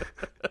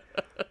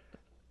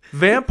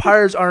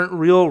 Vampires aren't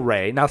real,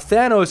 Ray. Now,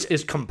 Thanos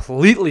is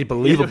completely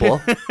believable.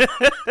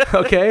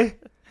 Okay?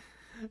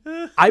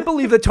 I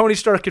believe that Tony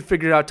Stark could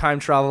figure out time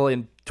travel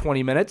in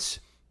 20 minutes.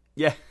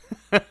 Yeah.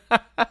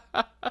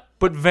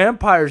 But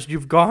vampires,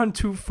 you've gone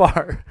too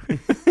far.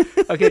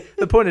 Okay,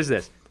 the point is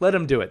this. Let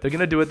them do it. They're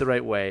going to do it the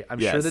right way. I'm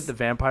sure that the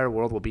vampire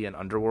world will be an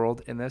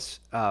underworld in this.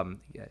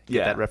 Get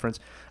that reference?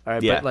 All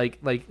right, but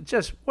like,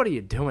 just what are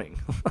you doing?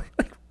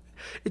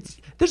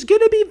 There's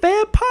going to be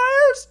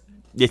vampires?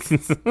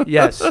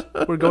 Yes,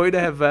 we're going to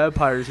have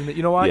vampires. And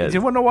you know why? Yes.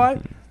 You want to know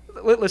why?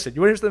 Listen,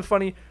 you want to hear something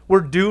funny?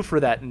 We're due for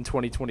that in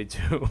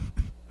 2022.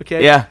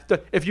 Okay? Yeah. So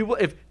if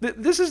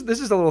this is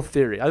a little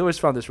theory. I always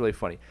found this really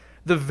funny.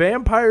 The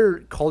vampire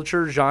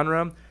culture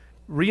genre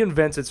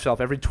reinvents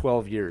itself every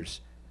 12 years.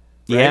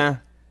 Right? Yeah.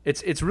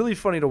 It's really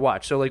funny to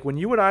watch. So like when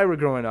you and I were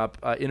growing up,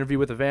 Interview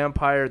with a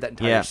Vampire, that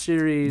entire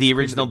series, the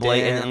original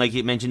Blade, and like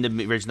you mentioned,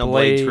 the original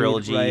Blade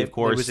trilogy, right. of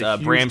course.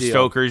 Bram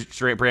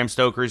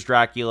Stoker's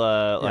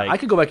Dracula. Yeah, like, I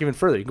could go back even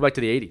further. You can go back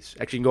to the 80s.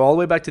 Actually, you can go all the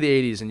way back to the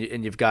 80s,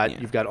 and you've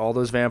got all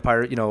those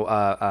vampire.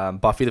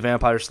 Buffy the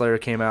Vampire Slayer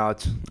came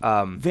out.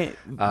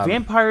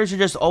 Vampires are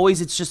just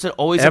always. It's just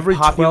always every a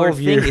popular 12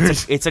 thing.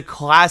 years. It's a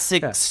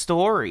classic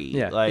story.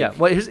 Yeah, like, yeah.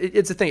 Well,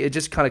 it's the thing. It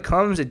just kind of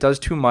comes. It does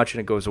too much, and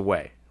it goes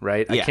away.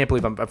 Right? I can't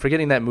believe I'm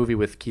forgetting that movie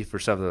with Kiefer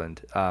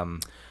Sutherland.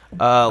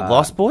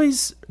 Lost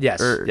Boys.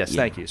 Yes.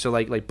 Thank you. So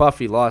like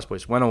Buffy, Lost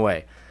Boys went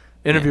away.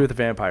 Interview with the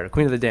Vampire,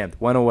 Queen of the Damned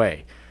went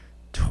away.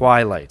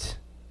 Twilight,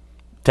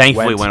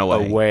 thankfully, went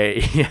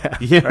away.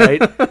 Yeah.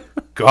 Right.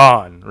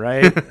 Gone.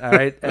 Right. All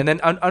right. And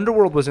then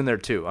Underworld was in there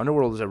too.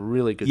 Underworld was a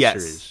really good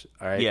series.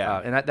 All right. Yeah.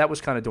 And that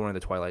was kind of during the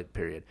Twilight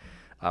period.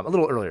 A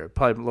little earlier,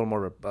 probably a little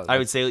more. I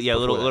would say, a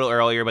little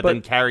earlier, but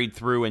then carried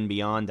through and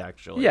beyond.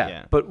 Actually,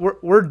 But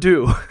we're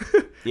due.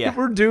 Yeah,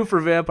 we're due for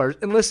vampires.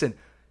 And listen,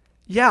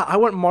 I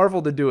want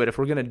Marvel to do it if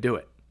we're gonna do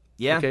it.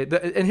 Yeah. Okay.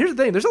 And here's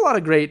the thing: there's a lot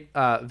of great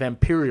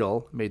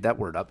vampirial, made that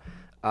word up,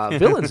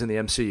 villains in the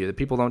MCU that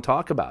people don't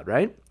talk about,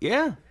 right?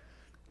 Yeah.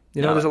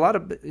 There's a lot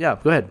of. Yeah.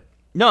 Go ahead.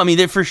 No, I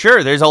mean, for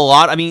sure. There's a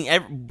lot. I mean,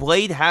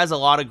 Blade has a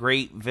lot of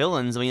great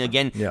villains. I mean,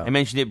 again, I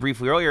mentioned it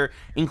briefly earlier,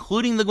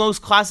 including the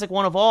most classic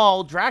one of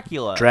all,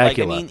 Dracula.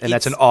 And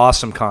that's an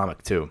awesome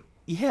comic, too.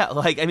 Yeah,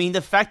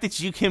 the fact that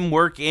you can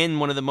work in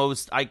one of the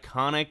most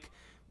iconic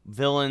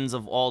villains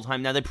of all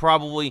time. Now,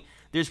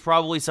 there's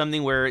probably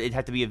something where it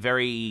had to be a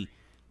very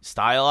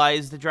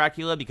stylized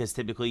Dracula, because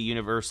typically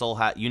Universal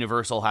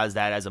has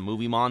that as a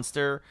movie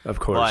monster. Of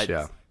course,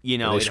 but,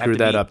 they screwed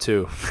that up,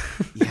 too.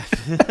 Yeah.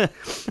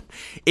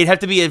 It'd have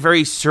to be a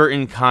very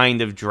certain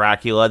kind of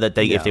Dracula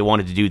if they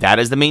wanted to do that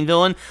as the main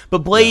villain. But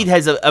Blade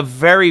has a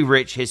very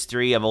rich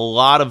history of a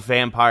lot of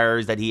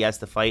vampires that he has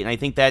to fight. And I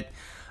think that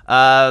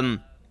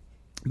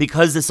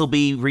because this will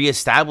be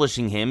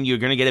reestablishing him, you're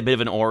going to get a bit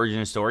of an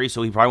origin story.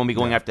 So he probably won't be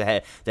going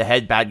after the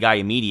head bad guy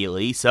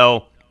immediately.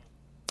 So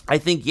I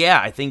think,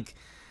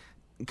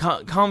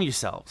 calm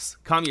yourselves.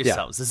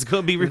 This is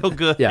going to be real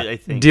good, I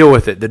think. Deal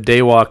with it. The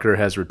Daywalker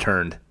has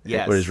returned.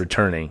 Yes. Or is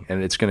returning,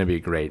 and it's going to be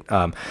great.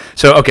 That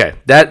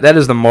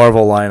is the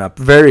Marvel lineup.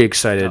 Very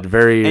excited.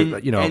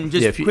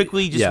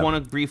 Want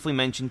to briefly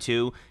mention,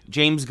 too,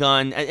 James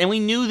Gunn, and we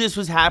knew this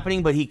was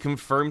happening, but he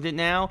confirmed it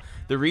now.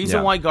 The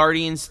reason why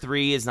Guardians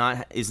 3 is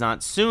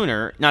not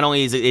sooner, not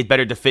only is it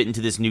better to fit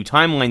into this new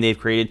timeline they've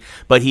created,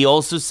 but he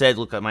also said,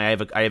 look, I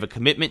have a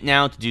commitment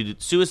now to do the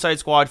Suicide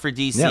Squad for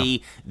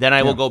DC, then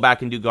I will go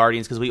back and do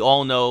Guardians, because we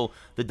all know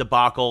the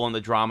debacle and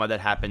the drama that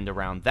happened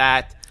around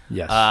that.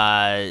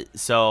 Yes.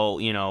 So,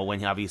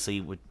 when obviously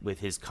with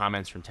his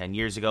comments from 10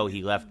 years ago,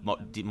 he left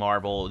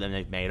Marvel, then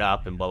they've made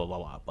up and blah, blah,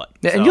 blah, blah.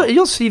 And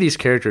you'll see these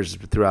characters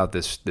throughout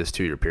this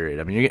 2-year period.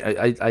 I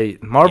mean,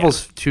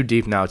 Marvel's too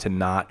deep now to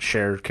not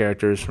share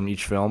characters from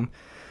each film.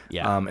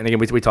 Yeah. And again,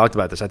 we talked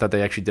about this. I thought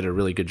they actually did a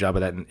really good job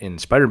of that in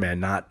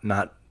Spider-Man,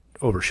 not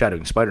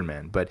overshadowing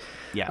Spider-Man. But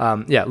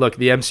look,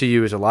 the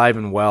MCU is alive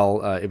and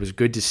well. It was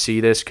good to see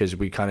this because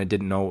we kind of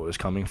didn't know what was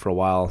coming for a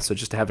while. So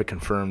just to have it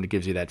confirmed, it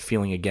gives you that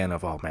feeling again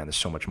of, oh man, there's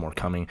so much more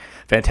coming.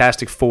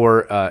 Fantastic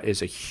Four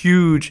is a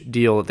huge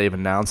deal that they've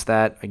announced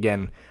that.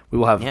 Again, we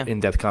will have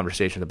in-depth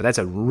conversations, but that's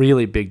a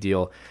really big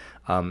deal.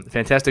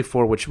 Fantastic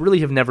Four, which really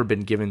have never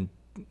been given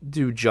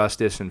due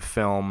justice in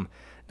film.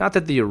 Not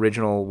that the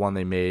original one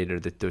they made or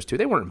those two,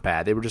 they weren't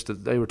bad. They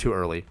were too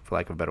early, for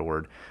lack of a better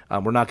word.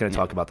 We're not going to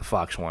talk about the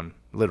Fox one.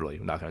 Literally,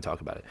 we're not going to talk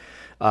about it.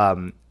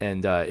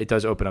 And it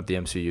does open up the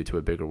MCU to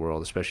a bigger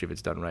world, especially if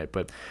it's done right.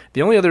 But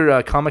the only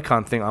other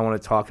Comic-Con thing I want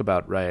to talk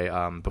about, Ray,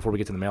 before we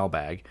get to the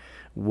mailbag,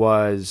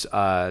 was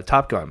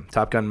Top Gun.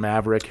 Top Gun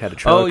Maverick had a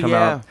trailer come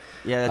out.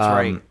 Yeah, that's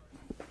right.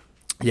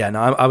 Yeah,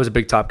 no, I was a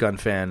big Top Gun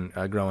fan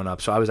growing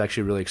up, so I was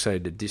actually really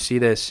excited to see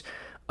this.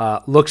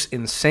 Looks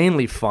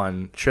insanely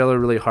fun. Trailer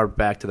really harped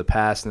back to the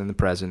past and then the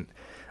present.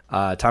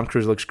 Tom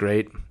Cruise looks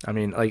great. I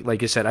mean,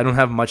 like I said, I don't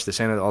have much to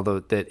say on it, although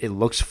that it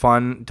looks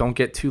fun. Don't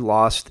get too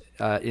lost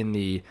in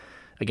the.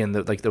 Again,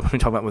 when we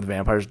talk about with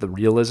vampires, the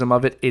realism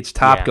of it. It's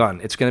Top Gun.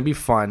 It's going to be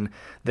fun.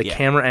 The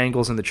camera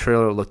angles in the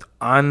trailer looked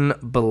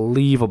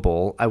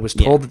unbelievable. I was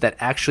told that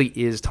actually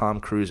is Tom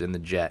Cruise in the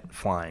jet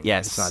flying.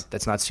 Yes,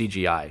 that's not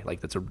CGI.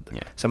 Like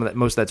some of that.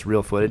 Most of that's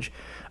real footage,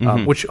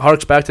 Mm-hmm. which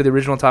harks back to the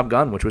original Top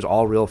Gun, which was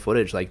all real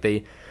footage. Like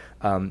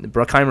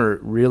Bruckheimer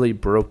really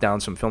broke down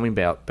some filming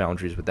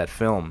boundaries with that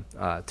film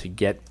to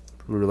get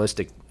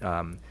realistic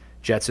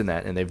jets in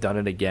that, and they've done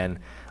it again.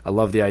 I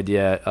love the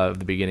idea of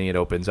the beginning. It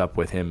opens up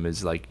with him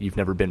as like, you've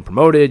never been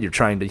promoted. You're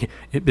trying to,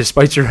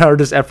 despite your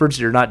hardest efforts,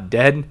 you're not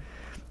dead,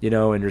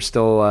 and you're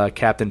still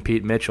Captain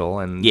Pete Mitchell.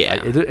 And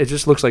it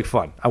just looks like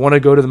fun. I want to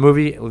go to the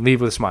movie and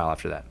leave with a smile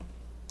after that.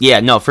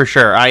 Yeah, no, for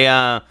sure.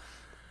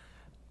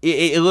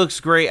 It looks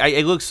great.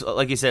 It looks,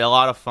 like you said, a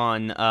lot of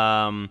fun.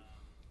 I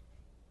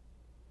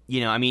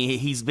mean,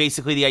 he's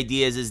basically, the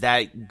idea is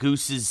that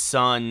Goose's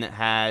son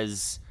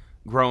has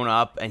grown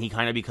up and he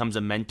kind of becomes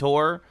a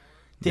mentor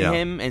to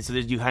him, and so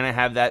you kind of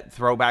have that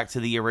throwback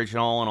to the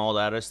original and all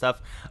that other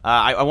stuff.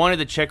 I wanted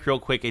to check real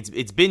quick.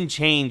 It's been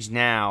changed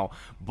now,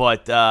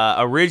 but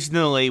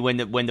originally when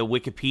the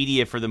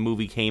Wikipedia for the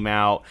movie came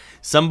out,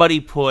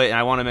 somebody put, and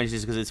I want to mention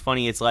this because it's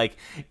funny. It's like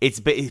it's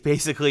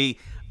basically.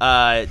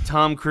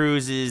 Tom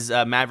Cruise's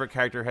Maverick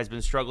character has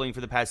been struggling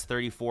for the past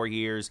 34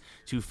 years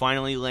to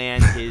finally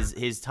land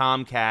his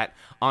Tomcat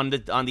on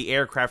the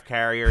aircraft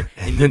carrier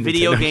in the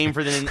video game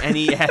for the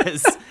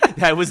NES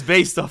that was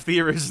based off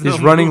the original.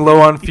 He's running low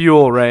on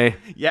fuel, Ray.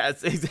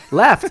 Yes, exactly.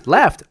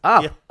 Left,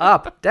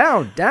 up,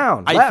 down,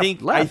 left.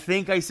 I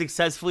think I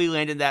successfully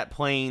landed that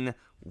plane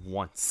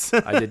once.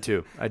 I did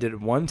too. I did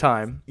it one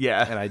time.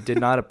 Yeah, and I did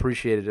not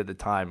appreciate it at the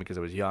time because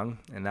I was young,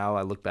 and now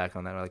I look back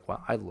on that and I'm like,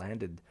 wow, I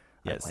landed.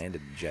 Yes. I landed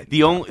the jet.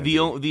 The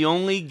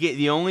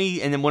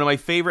only, and then one of my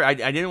favorite. I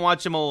didn't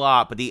watch him a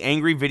lot, but the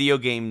Angry Video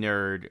Game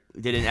Nerd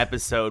did an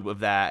episode with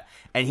that,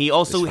 and he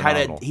also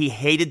he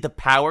hated the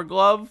Power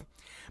Glove,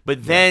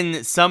 but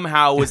then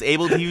somehow was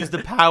able to use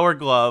the Power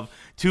Glove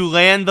to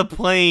land the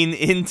plane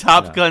in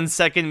Top Gun's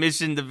second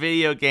mission, the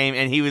video game,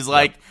 and he was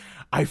like,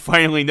 I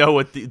finally know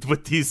what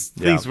these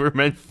things were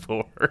meant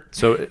for.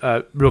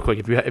 So, real quick,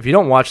 if you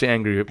don't watch the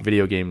Angry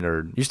Video Game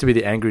Nerd, used to be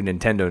the Angry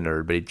Nintendo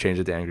Nerd, but he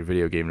changed it to Angry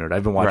Video Game Nerd.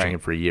 I've been watching him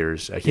for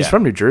years. He's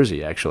from New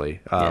Jersey,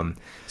 actually.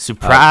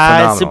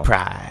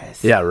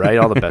 Surprise! Yeah, right.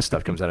 All the best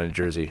stuff comes out of New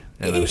Jersey,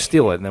 and we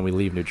steal it, and then we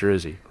leave New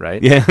Jersey,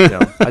 right? Yeah.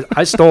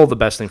 I stole the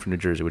best thing from New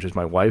Jersey, which is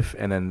my wife,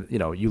 and then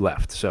you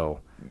left. So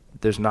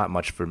there's not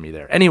much for me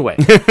there. Anyway,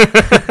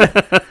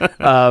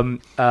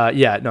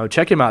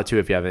 check him out too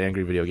if you have an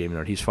Angry Video Game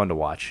Nerd. He's fun to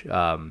watch.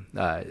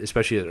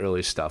 Especially the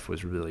early stuff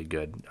was really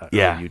good.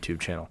 YouTube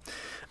channel.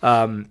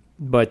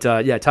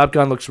 Top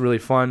Gun looks really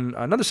fun.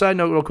 Another side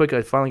note, real quick,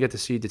 I finally got to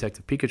see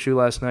Detective Pikachu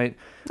last night.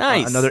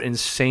 Nice. Another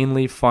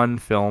insanely fun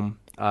film.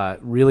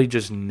 Really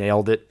just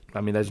nailed it. I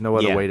mean, there's no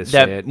other way to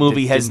say it. That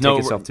movie has no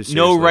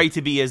right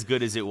to be as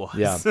good as it was.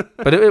 Yeah,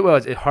 but it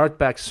was. It harked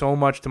back so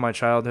much to my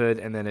childhood,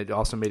 and then it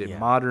also made it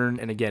modern.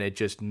 And again,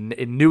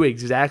 it knew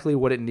exactly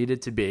what it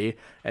needed to be,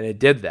 and it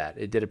did that.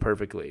 It did it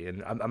perfectly.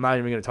 And I'm not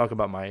even going to talk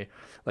about my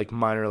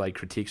minor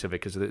critiques of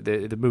it because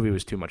the movie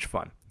was too much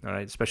fun. All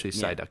right, especially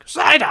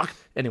Psyduck.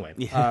 Anyway,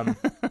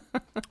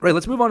 right.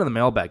 Let's move on to the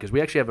mailbag because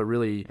we actually have a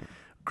really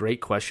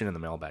great question in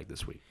the mailbag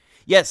this week.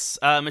 Yes,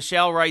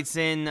 Michelle writes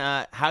in,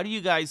 how do you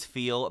guys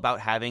feel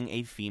about having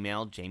a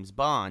female James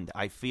Bond?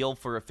 I feel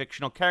for a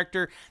fictional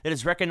character that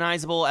is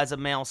recognizable as a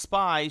male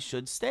spy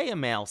should stay a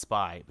male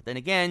spy. But then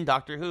again,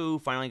 Doctor Who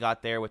finally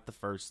got there with the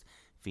first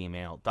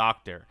female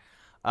Doctor.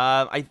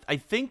 I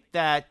think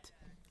that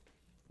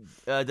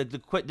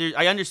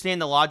I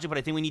understand the logic, but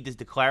I think we need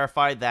to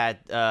clarify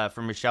that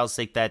for Michelle's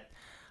sake that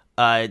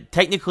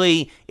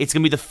technically it's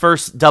going to be the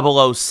first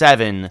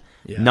 007,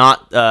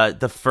 not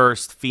the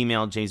first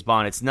female James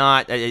Bond. It's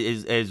not,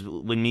 as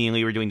when me and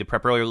Lee were doing the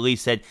prep earlier, Lee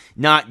said, it's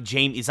not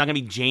going to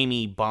be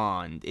Jamie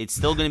Bond. It's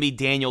still going to be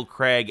Daniel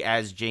Craig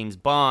as James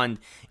Bond.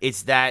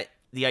 It's that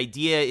the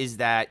idea is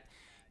that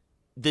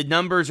the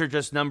numbers are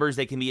just numbers.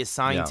 They can be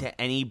assigned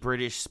to any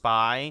British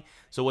spy.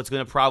 So what's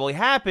going to probably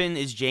happen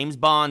is James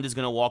Bond is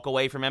going to walk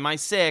away from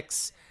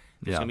MI6.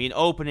 There's going to be an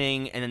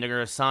opening, and then they're going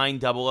to assign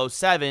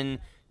 007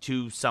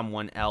 to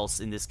someone else.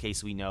 In this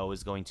case, we know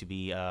is going to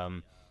be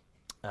a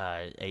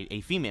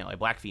female, a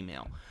black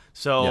female.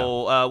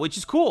 So, which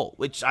is cool,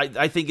 which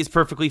I think is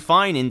perfectly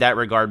fine in that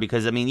regard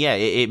because, I mean,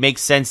 it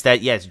makes sense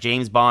that, yes,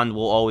 James Bond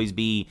will always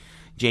be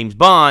James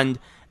Bond,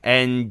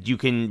 and you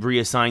can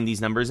reassign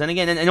these numbers. And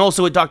again, and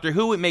also with Doctor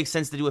Who, it makes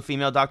sense to do a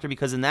female Doctor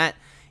because in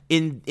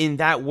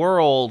that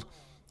world,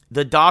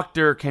 the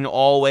Doctor can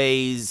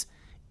always...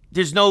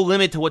 There's no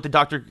limit to what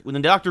when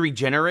the Doctor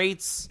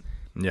regenerates...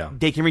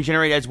 they can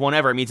regenerate as one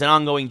ever. I mean, it's an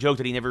ongoing joke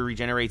that he never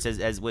regenerates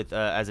as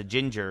a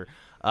ginger.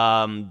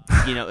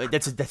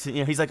 That's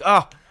he's like,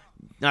 oh,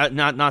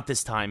 not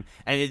this time,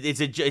 and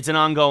it's an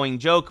ongoing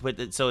joke.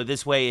 But so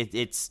this way,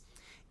 it's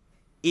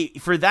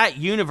for that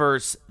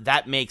universe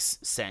that makes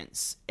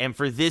sense, and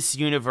for this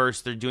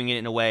universe, they're doing it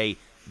in a way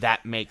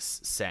that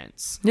makes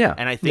sense. Yeah,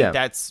 and I think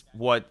that's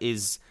what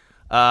is.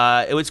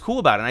 It was cool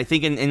about it. And I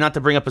think, and not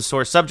to bring up a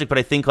sore subject, but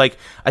I think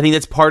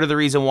that's part of the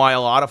reason why a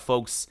lot of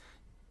folks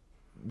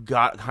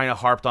got kind of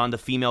harped on the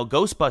female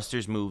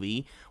Ghostbusters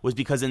movie was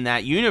because in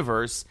that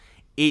universe,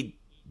 it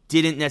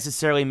didn't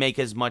necessarily make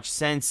as much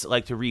sense,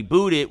 like to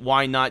reboot it.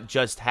 Why not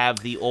just have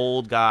the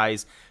old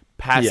guys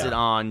pass it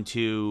on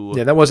to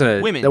that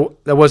wasn't women?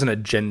 That wasn't a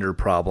gender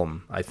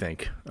problem, I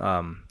think.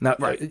 Now,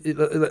 right.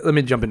 Let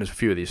me jump into a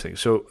few of these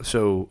things.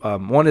 So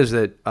one is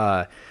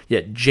that,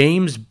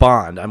 James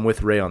Bond, I'm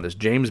with Ray on this.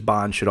 James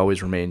Bond should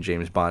always remain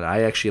James Bond.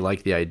 I actually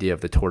like the idea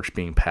of the torch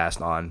being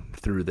passed on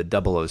through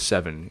the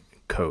 007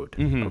 code,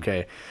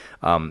 okay?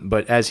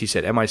 But as he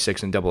said,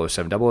 MI6 and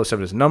 007.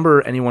 007 is a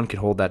number. Anyone can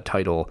hold that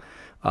title.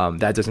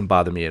 That doesn't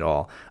bother me at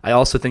all. I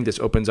also think this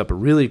opens up a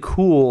really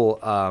cool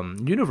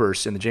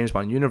universe in the James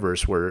Bond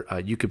universe where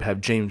you could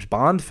have James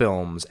Bond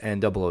films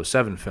and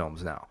 007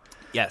 films now.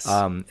 Yes.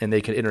 And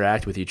they can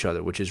interact with each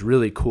other, which is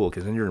really cool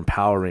because then you're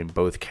empowering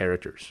both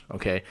characters,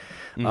 okay?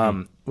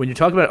 When you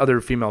talk about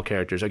other female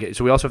characters, okay,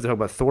 so we also have to talk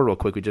about Thor real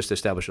quick. We just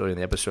established earlier in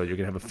the episode you're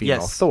going to have a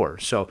female Thor.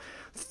 So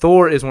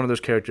Thor is one of those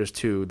characters,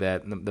 too,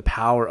 that the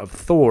power of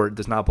Thor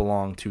does not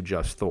belong to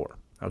just Thor.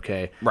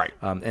 Okay, right.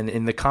 And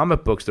in the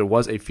comic books, there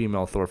was a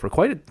female Thor for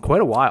quite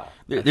a while.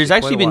 There's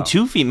actually been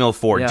two female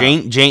Thor. Yeah.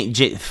 Female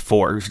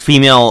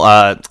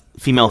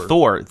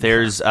Thor.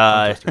 There's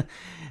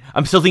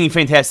I'm still thinking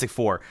Fantastic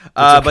Four.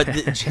 Okay. But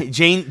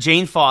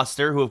Jane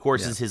Foster, who of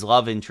course is his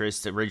love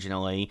interest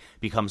originally,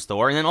 becomes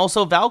Thor, and then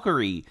also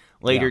Valkyrie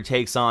later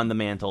takes on the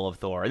mantle of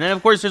Thor. And then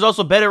of course there's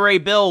also Beta Ray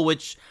Bill,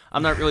 which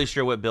I'm not really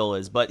sure what Bill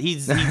is, but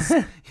he's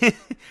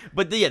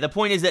but the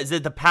point is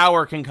that the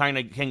power can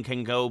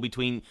can go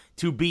between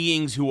two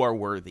beings who are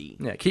worthy.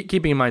 Yeah,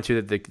 keeping in mind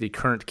too that the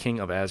current king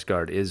of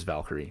Asgard is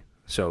Valkyrie.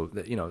 So,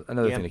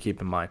 another thing to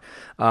keep in mind.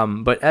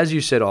 But as you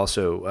said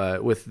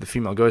also, with the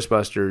female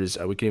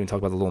Ghostbusters, we can even talk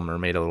about The Little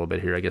Mermaid a little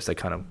bit here. I guess that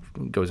kind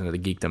of goes into the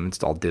geekdom.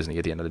 It's all Disney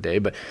at the end of the day.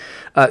 But,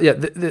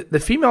 the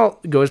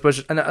female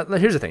Ghostbusters, and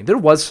here's the thing. There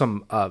was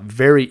some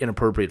very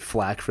inappropriate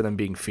flack for them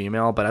being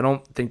female, but I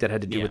don't think that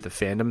had to do with the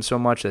fandom so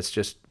much. That's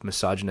just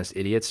misogynist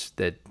idiots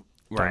that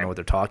don't know what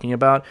they're talking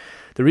about.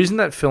 The reason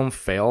that film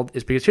failed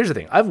is because, here's the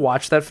thing. I've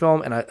watched that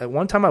film, and at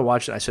one time I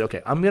watched it, and I said,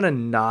 okay, I'm going to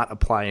not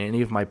apply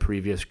any of my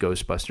previous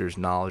Ghostbusters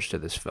knowledge to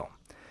this film.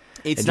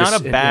 It's not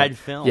a bad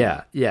film.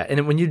 Yeah.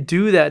 And when you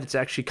do that, it's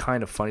actually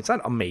kind of funny. It's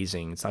not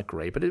amazing. It's not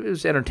great, but it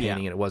was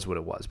entertaining, and it was what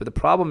it was. But the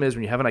problem is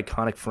when you have an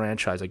iconic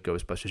franchise like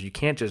Ghostbusters, you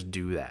can't just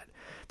do that.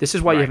 This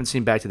is why you haven't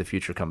seen Back to the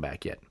Future come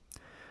back yet.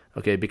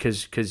 Okay,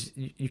 because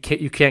you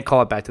can't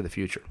call it Back to the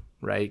Future,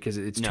 right? Because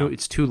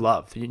it's too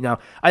loved. Now,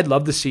 I'd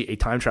love to see a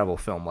time travel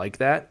film like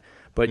that,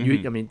 but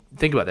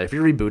think about that. If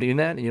you're rebooting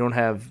that and you don't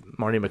have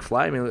Marty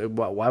McFly,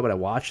 why would I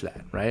watch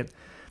that, right?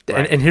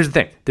 And here's the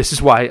thing. This is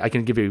why I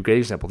can give you a great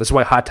example. This is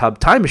why Hot Tub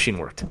Time Machine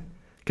worked,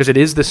 because it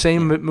is the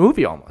same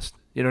movie almost.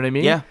 You know what I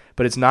mean? Yeah.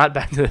 But it's not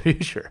Back to the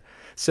Future.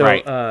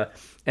 So,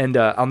 and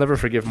I'll never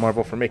forgive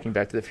Marvel for making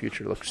Back to the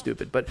Future look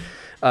stupid. But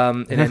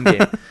in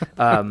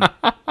Endgame,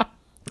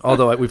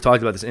 although we've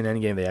talked about this, in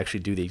Endgame they actually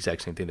do the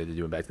exact same thing that they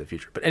do in Back to the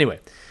Future. But anyway,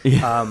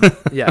 and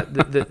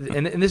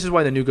this is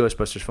why the new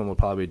Ghostbusters film will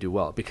probably do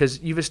well, because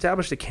you've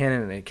established a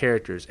canon and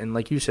characters, and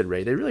like you said,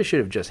 Ray, they really should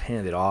have just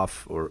handed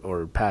off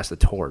or passed the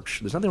torch.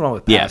 There's nothing wrong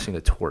with passing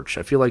the torch.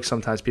 I feel like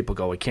sometimes people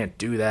go, "I can't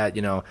do that,"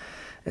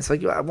 It's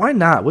like, why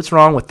not? What's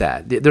wrong with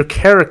that? They're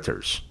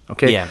characters,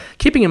 okay? Yeah.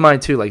 Keeping in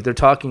mind, too, like, they're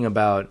talking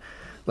about,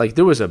 like,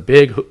 there was a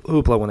big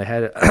hoopla when they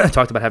had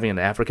talked about having an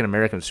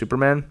African-American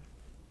Superman,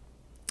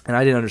 and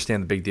I didn't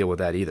understand the big deal with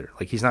that either.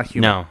 Like, he's not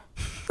human.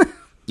 No.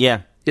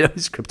 Yeah.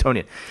 He's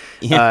Kryptonian.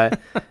 Yeah.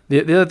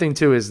 The other thing,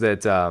 too, is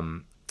that,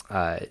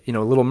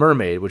 Little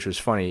Mermaid, which was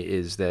funny,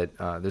 is that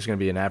there's going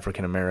to be an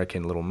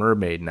African-American Little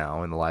Mermaid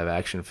now in the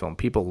live-action film.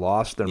 People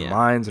lost their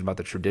minds about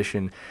the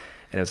tradition.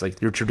 And it's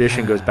like, your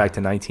tradition goes back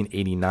to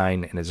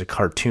 1989 and is a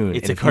cartoon.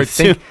 It's a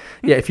cartoon.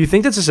 If you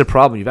think this is a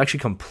problem, you've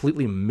actually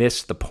completely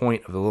missed the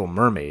point of The Little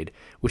Mermaid,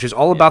 which is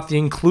all about the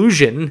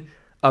inclusion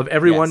of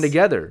everyone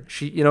together.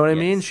 You know what I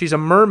mean? She's a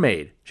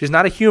mermaid. She's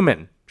not a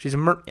human. She's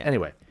a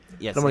Anyway.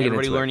 Yes,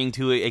 everybody learning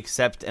to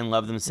accept and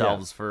love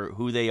themselves for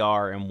who they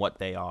are and what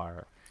they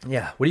are.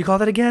 Yeah. What do you call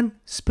that again?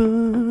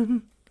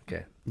 Spoon.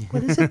 Okay.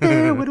 What is it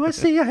there? What do I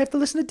see? I have to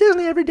listen to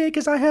Disney every day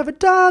because I have a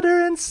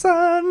daughter and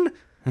son.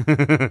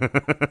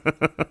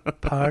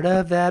 Part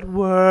of that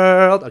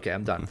world. Okay,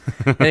 I'm done.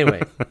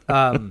 Anyway,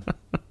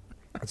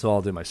 that's all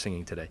I'll do my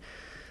singing today.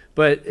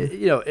 But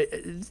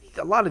a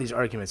lot of these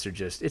arguments are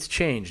just, it's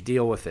change,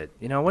 deal with it.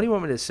 What do you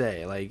want me to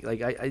say?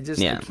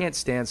 I can't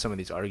stand some of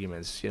these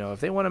arguments.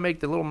 If they want to make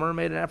the Little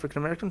Mermaid an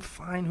African American,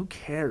 fine, who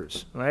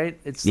cares, right?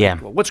 It's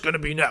like, well, what's going to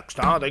be next?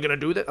 Are they going to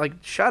do that? Like,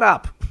 shut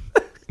up.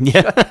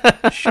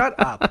 Shut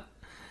up.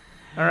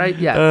 All right,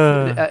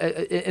 yeah.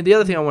 And the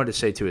other thing I wanted to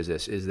say too is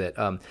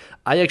that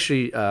I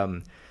actually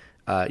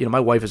my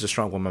wife is a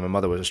strong woman. My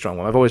mother was a strong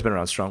woman. I've always been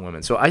around strong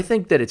women. So I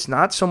think that it's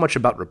not so much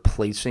about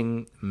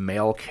replacing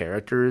male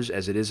characters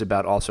as it is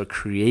about also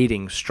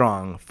creating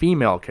strong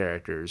female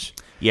characters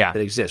that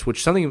exist, which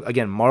is something,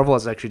 again, Marvel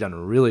has actually done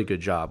a really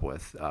good job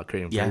with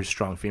creating very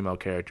strong female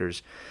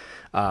characters.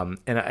 And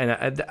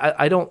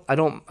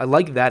I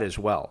like that as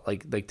well,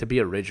 like to be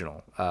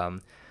original.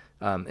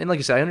 And like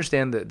I said, I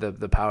understand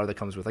the power that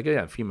comes with, like,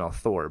 again, female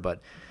Thor,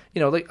 but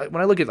like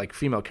when I look at like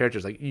female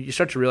characters, like you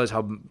start to realize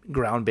how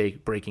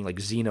groundbreaking like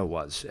Xena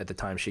was at the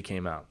time she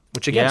came out,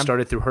 which again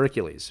started through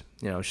Hercules.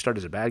 She started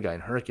as a bad guy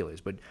in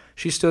Hercules, but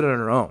she stood on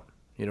her own.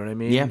 You know what I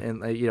mean? Yeah.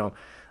 And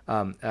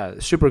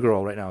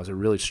Supergirl right now is a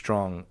really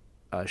strong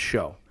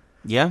show.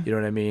 Yeah. You know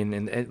what I mean?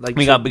 And like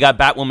we got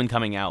Batwoman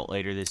coming out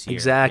later this year.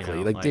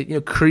 Exactly.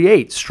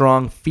 Create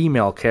strong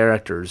female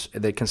characters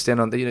that can stand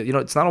on.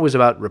 It's not always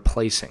about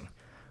replacing.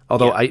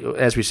 Although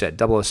as we said,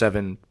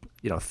 007.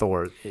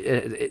 Thor,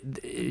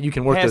 you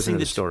can work those into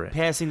the story.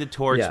 Passing the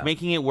torch,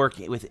 making it work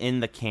within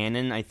the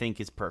canon, I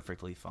think is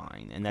perfectly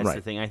fine. And that's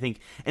the thing. I think,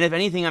 and if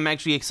anything, I'm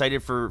actually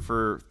excited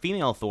for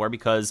female Thor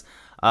because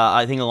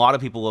I think a lot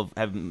of people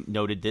have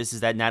noted this, is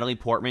that Natalie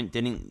Portman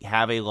didn't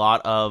have a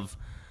lot of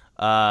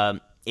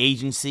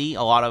agency,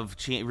 a lot of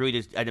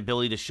really an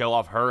ability to show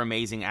off her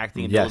amazing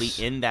acting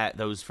ability in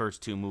those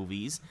first two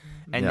movies.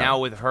 And now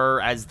with her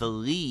as the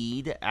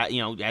lead,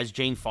 as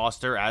Jane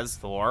Foster as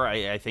Thor,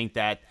 I think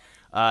that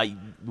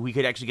we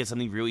could actually get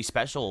something really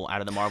special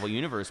out of the Marvel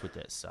Universe with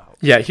this. So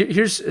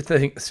here's the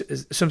thing.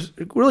 Some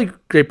really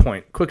great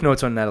point. Quick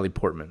notes on Natalie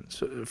Portman.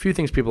 So a few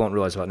things people don't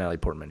realize about Natalie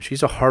Portman.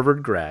 She's a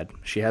Harvard grad.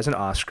 She has an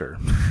Oscar.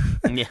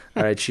 Yeah.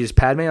 All right. She's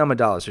Padme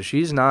Amidala. So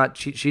she's not.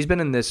 She's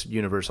been in this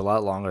universe a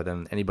lot longer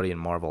than anybody in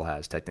Marvel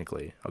has,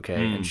 technically. Okay,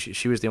 and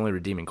she was the only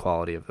redeeming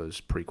quality of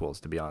those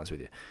prequels, to be honest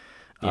with you.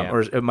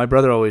 Or my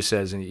brother always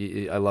says,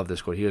 and I love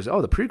this quote. He goes,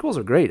 "Oh, the prequels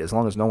are great as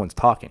long as no one's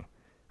talking."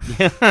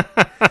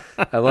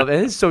 I love it.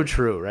 And it's so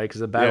true, right?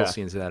 Because the battle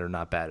scenes in that are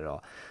not bad at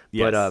all.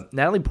 Yes. But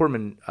Natalie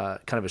Portman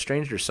kind of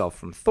estranged herself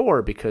from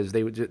Thor because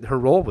her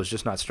role was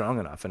just not strong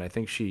enough, and I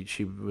think she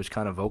was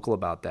kind of vocal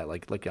about that.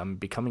 Like I'm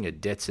becoming a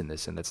ditz in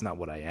this, and that's not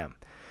what I am.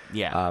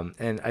 Yeah.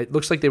 And it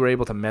looks like they were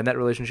able to mend that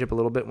relationship a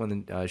little bit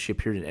when she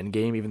appeared in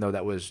Endgame, even though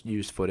that was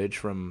used footage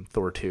from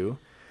Thor 2.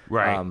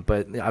 Right.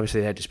 But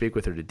obviously they had to speak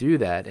with her to do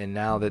that, and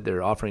now that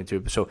they're offering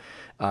to, so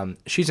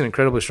she's an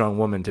incredibly strong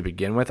woman to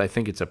begin with. I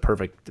think it's a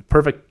perfect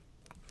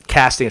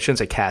casting. I shouldn't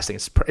say casting.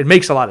 It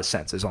makes a lot of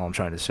sense, is all I'm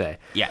trying to say.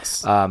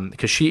 Yes.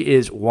 Because she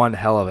is one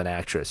hell of an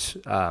actress.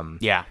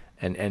 Yeah.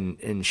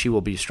 And she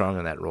will be strong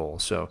in that role.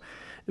 So,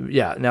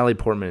 yeah, Natalie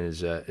Portman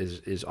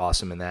is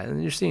awesome in that,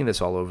 and you're seeing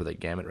this all over the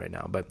gamut right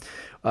now. But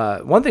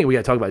one thing we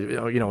got to talk about,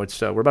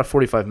 it's we're about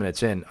 45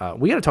 minutes in.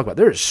 We got to talk about,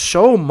 there is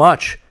so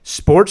much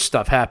sports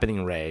stuff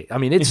happening, Ray. I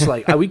mean, it's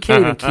like we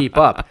can't even keep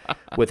up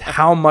with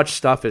how much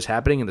stuff is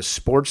happening in the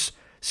sports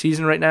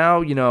season right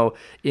now.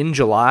 In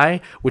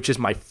July, which is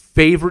my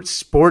favorite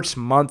sports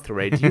month,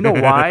 Ray. Do you know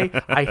why?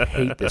 I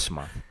hate this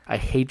month. I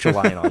hate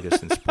July and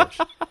August in sports.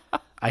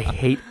 I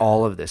hate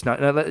all of this. Now,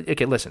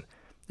 okay, listen.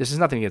 This is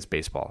nothing against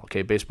baseball,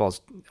 okay? Baseball's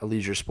a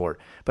leisure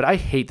sport. But I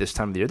hate this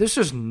time of the year. There's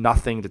just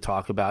nothing to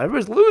talk about.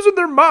 Everybody's losing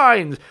their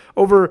minds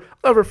over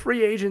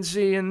free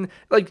agency. And,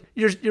 like,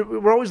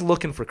 we're always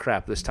looking for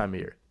crap this time of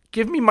year.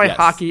 Give me my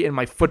hockey and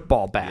my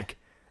football back.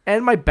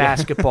 And my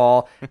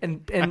basketball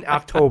and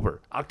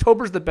October.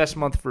 October's the best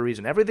month for a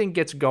reason. Everything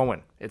gets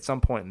going at some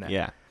point in that.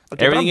 Yeah.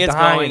 Okay, everything gets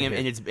going,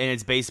 and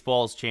it's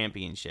baseball's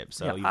championship.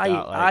 So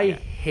I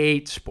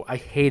hate sport. I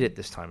hate it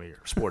this time of year,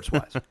 sports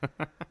wise.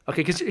 Okay,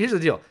 because here's the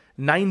deal: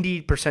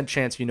 90%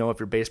 chance if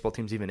your baseball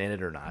team's even in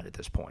it or not at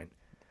this point,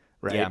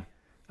 right? Yeah.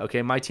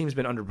 Okay, my team's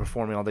been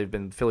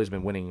underperforming. Philly's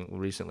been winning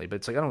recently, but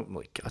it's like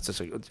It's just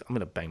like I'm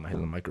gonna bang my head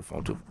on the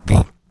microphone too.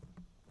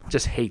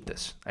 Just hate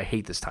this. I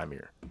hate this time of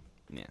year.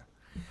 Yeah.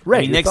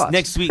 Ray,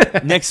 next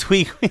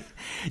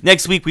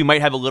week we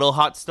might have a little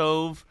hot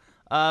stove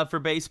for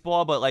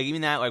baseball, but like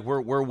even that, like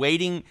we're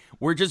waiting.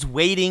 We're just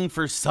waiting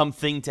for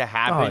something to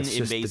happen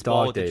in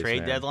baseball with the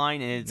trade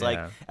deadline, and it's like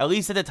at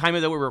least at the time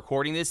that we're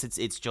recording this, it's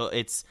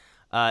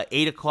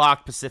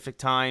 8:00 Pacific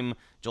time,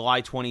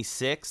 July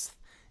 26th.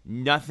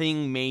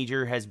 Nothing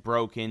major has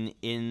broken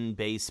in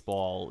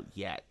baseball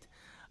yet,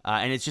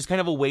 and it's just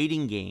kind of a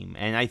waiting game.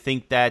 And I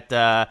think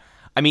that.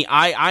 I'm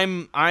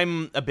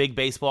a big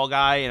baseball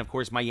guy, and of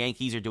course my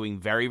Yankees are doing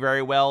very,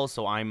 very well.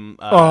 So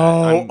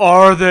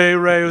are they,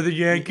 Ray? Are the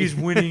Yankees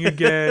winning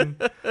again?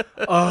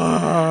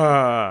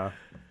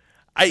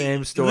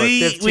 Same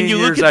story. When you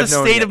look at the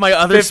state of my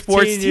other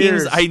sports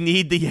teams, I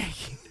need the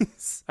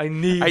Yankees. I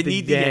need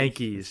the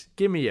Yankees.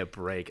 Give me a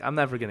break. I'm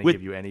never going to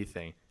give you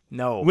anything.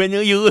 No. When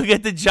you look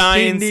at the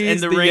Giants and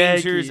the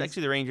Rangers, Yankees.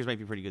 Actually the Rangers might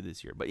be pretty good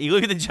this year, but you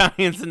look at the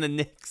Giants and the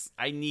Knicks,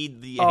 I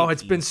need the Yankees. Oh,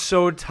 it's been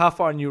so tough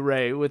on you,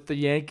 Ray, with the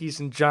Yankees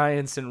and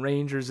Giants and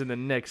Rangers and the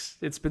Knicks.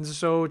 It's been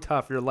so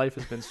tough. Your life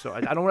has been so...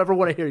 I don't ever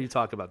want to hear you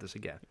talk about this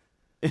again.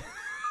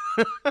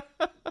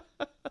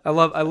 I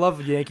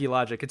love Yankee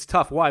logic. It's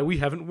tough. Why? We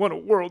haven't won a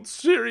World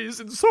Series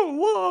in so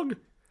long.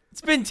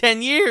 It's been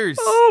 10 years.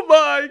 Oh,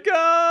 my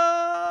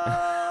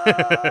God.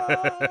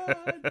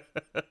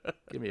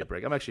 Give me a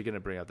break. I'm actually going to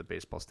bring out the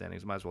baseball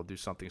standings. Might as well do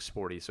something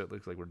sporty so it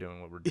looks like we're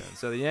doing what we're doing.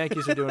 So the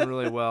Yankees are doing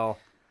really well.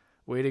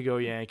 Way to go,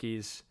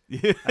 Yankees. I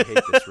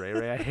hate this,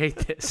 Ray. I hate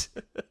this.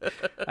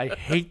 I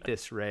hate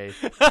this, Ray.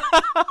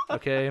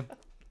 Okay,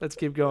 let's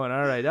keep going.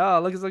 All right. Oh,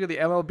 let's look at the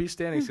MLB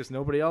standings because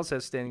nobody else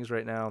has standings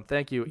right now.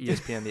 Thank you,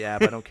 ESPN, the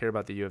app. I don't care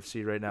about the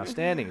UFC right now.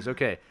 Standings.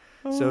 Okay.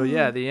 So,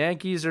 yeah, the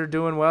Yankees are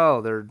doing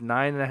well. They're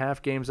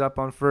 9.5 games up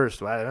on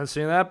first. Well, I haven't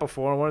seen that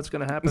before. What's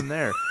going to happen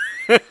there?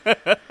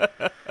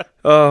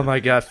 Oh, my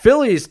God.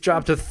 Phillies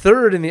dropped to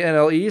third in the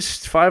NL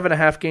East.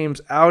 5.5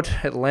 games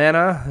out.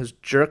 Atlanta, those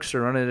jerks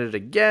are running it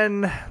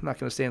again. I'm not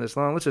going to stay in this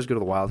long. Let's just go to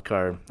the wild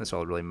card. That's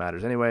all that really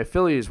matters. Anyway,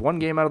 Phillies, 1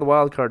 game out of the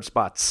wild card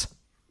spots.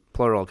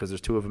 Plural, because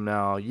there's 2 of them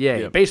now.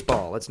 Yay. Yep.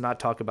 Baseball. Let's not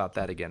talk about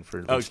that again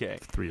for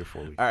 3 or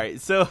 4 weeks. All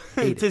right. So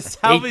to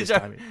salvage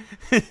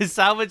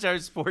our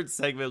sports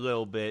segment a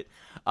little bit,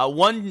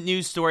 one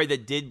news story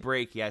that did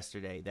break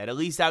yesterday that at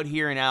least out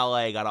here in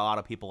LA got a lot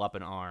of people up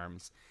in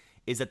arms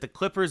is that the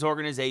Clippers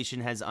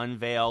organization has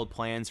unveiled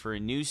plans for a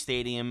new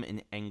stadium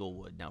in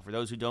Englewood. Now, for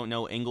those who don't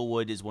know,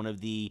 Englewood is one of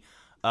the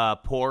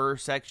poorer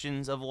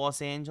sections of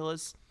Los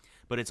Angeles,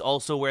 but it's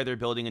also where they're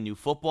building a new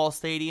football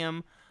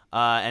stadium.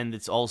 And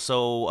it's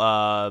also,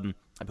 I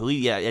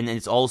believe, and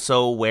it's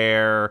also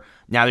where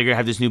now they're going to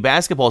have this new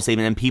basketball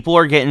stadium. And people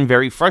are getting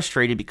very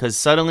frustrated because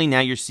suddenly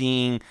now you're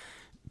seeing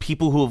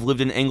people who have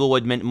lived in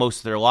Englewood most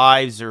of their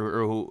lives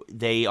or who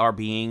they are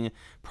being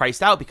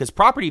priced out because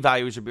property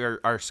values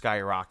are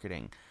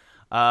skyrocketing.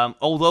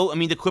 Although, I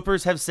mean, the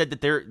Clippers have said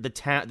that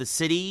the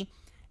city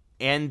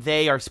and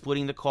they are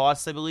splitting the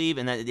costs, I believe,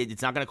 and that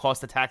it's not going to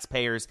cost the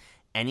taxpayers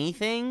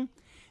anything.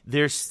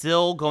 There's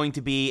still going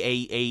to be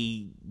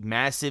a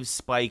massive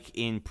spike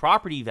in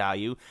property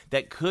value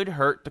that could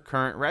hurt the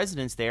current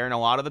residents there. And a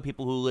lot of the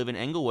people who live in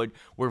Englewood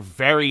were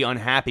very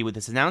unhappy with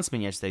this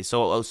announcement yesterday.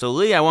 So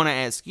Lee, I want to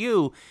ask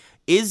you,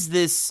 is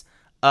this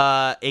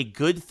a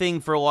good thing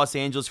for Los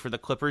Angeles for the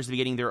Clippers to be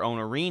getting their own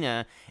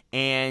arena?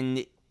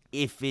 And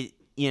if it,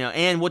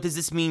 and what does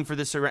this mean for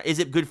this? Is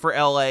it good for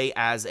LA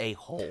as a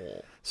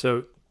whole?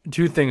 So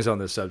 2 things on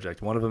this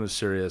subject. One of them is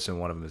serious and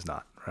one of them is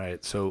not.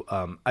 Right, so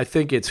I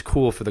think it's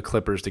cool for the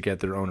Clippers to get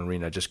their own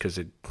arena just because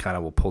it kind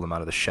of will pull them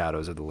out of the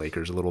shadows of the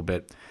Lakers a little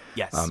bit.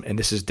 Yes. And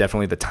this is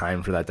definitely the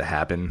time for that to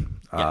happen.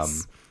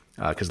 Yes.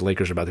 Because the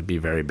Lakers are about to be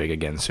very big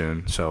again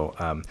soon. So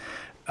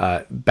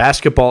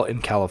basketball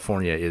in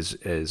California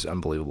is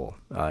unbelievable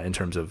in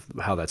terms of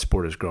how that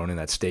sport has grown in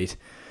that state.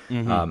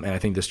 Mm-hmm. And I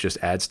think this just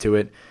adds to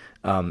it.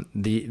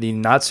 The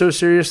not so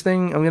serious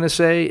thing I'm going to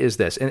say is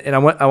this, and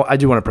I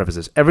do want to preface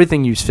this.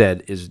 Everything you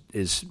said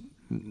is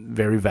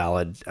very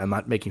valid. I'm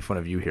not making fun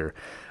of you here,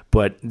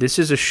 but this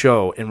is a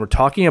show, and we're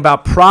talking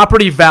about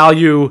property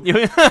value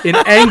in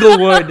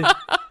Englewood,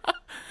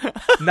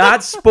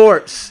 not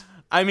sports.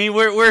 I mean,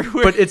 we're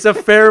but it's a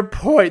fair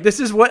point. This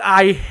is what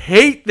I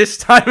hate this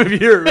time of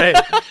year, right?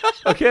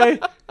 Okay.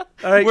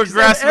 All right, we're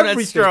grasping at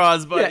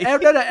straws, buddy. Yeah,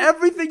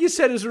 everything you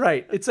said is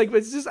right. It's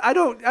just I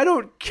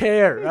don't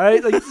care,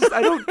 right? Like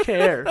I don't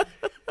care.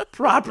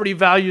 Property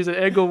values at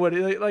Englewood,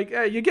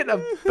 hey, you're getting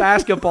a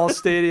basketball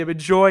stadium.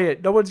 Enjoy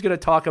it. No one's gonna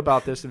talk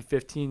about this in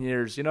 15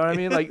 years. You know what I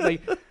mean? Look.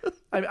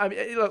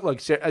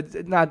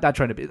 Not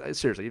trying to be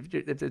seriously.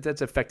 If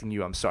that's affecting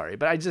you, I'm sorry,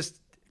 but I just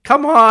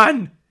come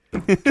on.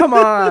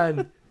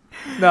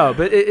 No,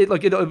 but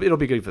it'll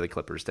be good for the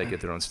Clippers to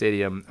get their own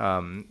stadium.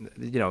 And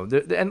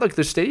look,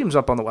 there's stadiums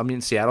up on the. I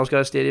mean, Seattle's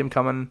got a stadium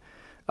coming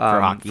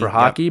for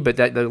hockey, yep. But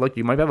look,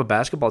 you might have a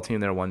basketball team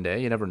there one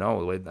day. You never know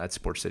the way that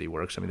Sports City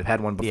works. I mean, they've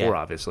had one before,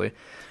 obviously.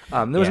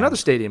 There was another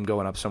stadium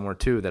going up somewhere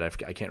too that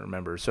I can't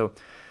remember. So,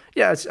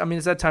 yeah, it's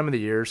that time of the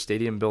year,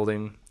 stadium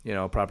building,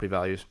 property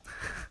values,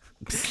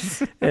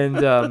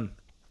 and.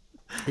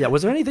 Yeah,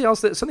 was there anything else?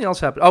 Something else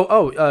happened?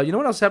 You know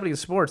what else is happening in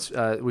sports?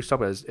 We should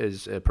talk about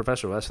is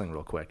professional wrestling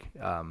real quick.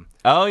 Yeah.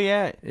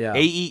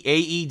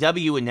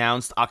 AEW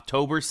announced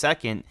October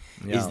 2nd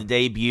is the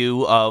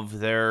debut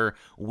of their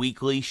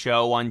weekly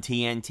show on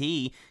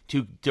TNT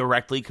to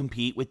directly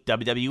compete with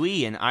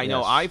WWE, and I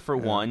know I, for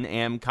one,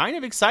 am kind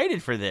of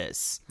excited for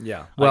this.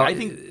 Yeah, well, I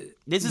think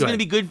this is going to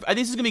be good. I think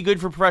this is going to be good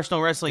for professional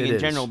wrestling in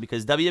general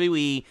because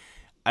WWE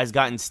has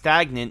gotten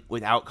stagnant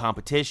without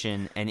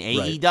competition, and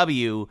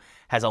AEW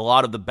has a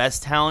lot of the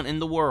best talent in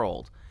the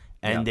world,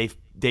 and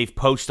they've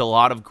poached a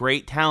lot of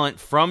great talent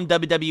from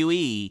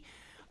WWE,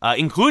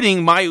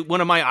 including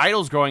one of my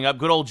idols growing up,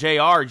 good old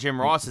JR, Jim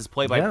Ross, is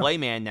play-by-play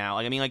man now.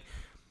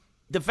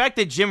 The fact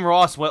that Jim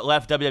Ross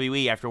left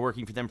WWE after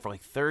working for them for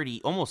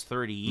almost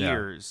 30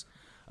 years,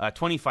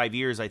 25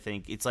 years, I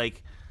think, it's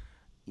like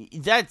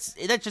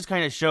that just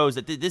kind of shows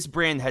that this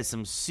brand has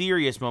some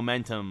serious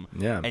momentum,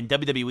 and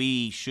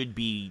WWE should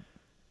be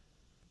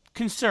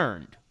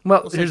concerned.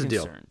 Well, here's the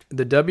deal.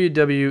 The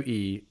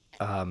WWE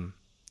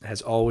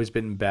has always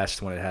been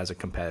best when it has a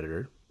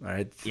competitor. All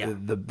right. Yeah.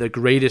 The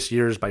greatest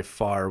years by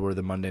far were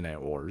the Monday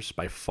Night Wars,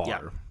 by far.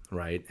 Yeah.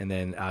 Right. And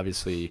then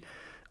obviously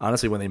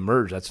honestly, when they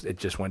merged, it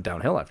just went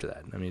downhill after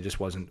that. I mean, it just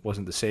wasn't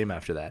the same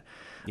after that.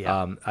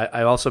 Yeah.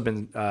 I also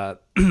been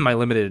my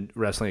limited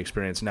wrestling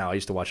experience now. I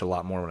used to watch a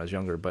lot more when I was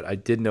younger, but I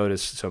did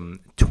notice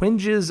some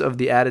twinges of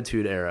the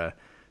Attitude Era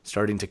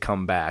starting to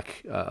come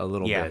back a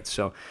little bit.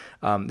 So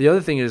the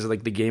other thing is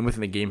like the game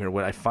within the game here.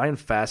 What I find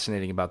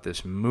fascinating about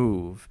this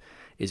move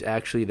is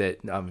actually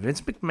that Vince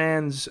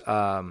McMahon's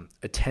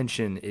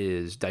attention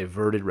is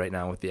diverted right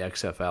now with the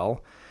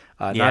XFL.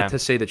 Not to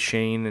say that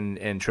Shane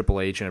and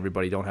Triple H and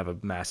everybody don't have a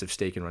massive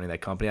stake in running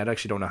that company. I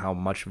actually don't know how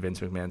much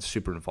Vince McMahon's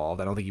super involved.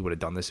 I don't think he would have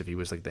done this if he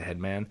was like the head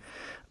man.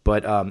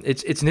 But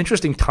it's an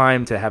interesting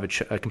time to have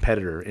a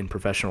competitor in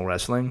professional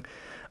wrestling.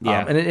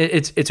 Yeah. And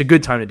it's a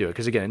good time to do it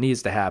because, again, it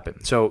needs to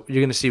happen. So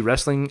you're going to see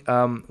wrestling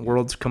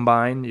worlds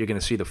combine. You're going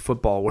to see the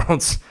football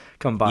worlds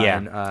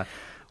combine. Yeah.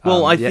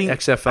 Well, I think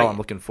XFL I'm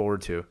looking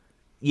forward to.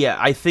 Yeah,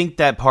 I think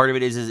that part of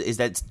it is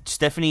that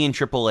Stephanie and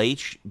Triple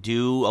H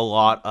do a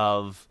lot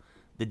of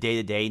the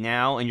day-to-day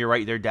now, and you're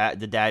right, the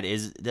dad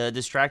is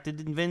distracted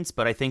in Vince,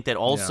 but I think that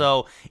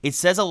also it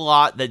says a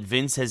lot that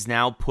Vince has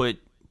now put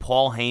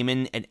Paul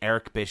Heyman and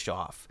Eric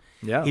Bischoff,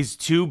 his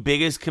two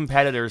biggest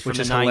competitors from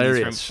the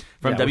 90s,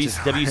 from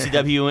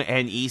WCW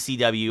and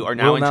ECW, are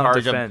now in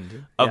charge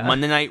of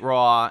Monday Night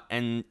Raw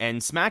and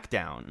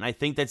SmackDown. And I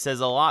think that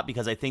says a lot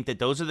because I think that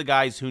those are the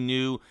guys who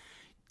knew.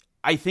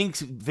 I think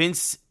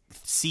Vince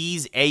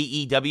sees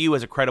AEW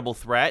as a credible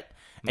threat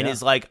and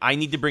is like, I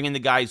need to bring in the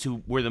guys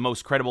who were the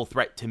most credible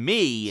threat to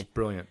me.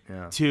 Brilliant,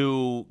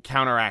 to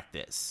counteract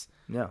this.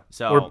 Yeah.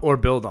 So or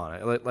build on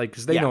it, like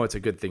because they know it's a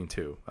good thing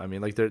too. I mean,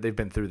 like they've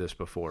been through this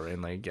before,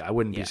 and like I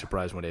wouldn't be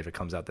surprised one day if it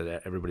comes out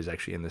that everybody's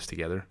actually in this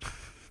together.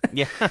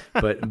 Yeah.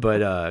 but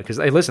because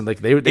listen, like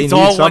they it's need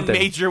all something.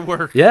 One major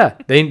work. Yeah,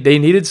 they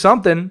needed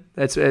something.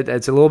 It's a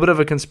little bit of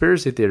a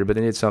conspiracy theory, but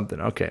they need something.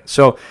 Okay,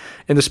 so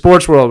in the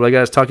sports world, I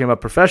guys talking about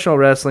professional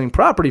wrestling,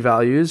 property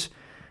values,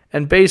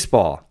 and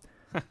baseball.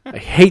 I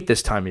hate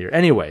this time of year.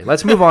 Anyway,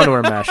 let's move on to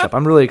our mashup.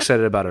 I'm really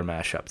excited about our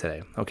mashup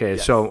today. Okay,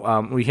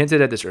 so we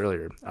hinted at this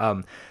earlier.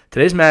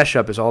 Today's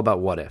mashup is all about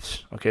what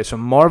ifs. Okay, so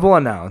Marvel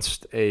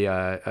announced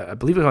I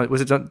believe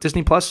was it a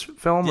Disney Plus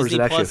film or is it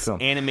actually a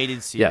film?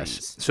 Animated series.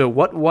 Yes. So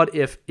what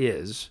if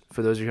is,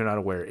 for those of you who are not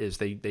aware, is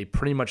they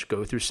pretty much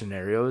go through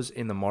scenarios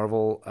in the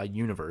Marvel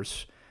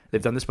universe.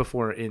 They've done this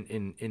before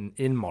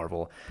in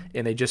Marvel,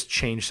 and they just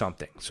change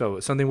something.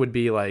 So something would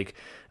be like,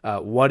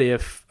 what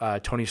if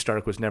Tony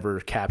Stark was never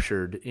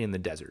captured in the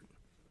desert,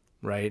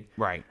 right?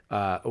 Right.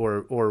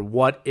 Or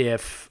what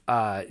if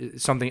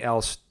something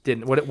else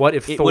didn't? What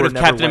if Thor what if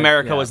never Captain went,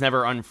 America was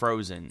never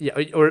unfrozen? Yeah.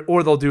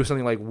 Or they'll do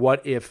something like,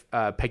 what if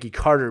Peggy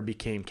Carter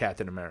became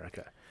Captain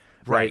America?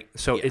 Right.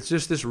 So it's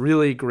just this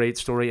really great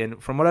story,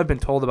 and from what I've been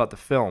told about the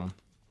film,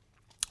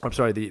 I'm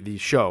sorry, the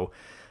show,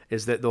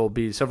 is that there'll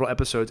be several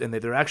episodes, and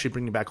they're actually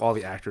bringing back all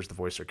the actors to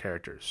voice their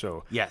characters.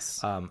 So yes,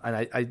 and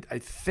I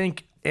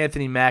think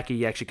Anthony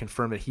Mackie actually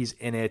confirmed that he's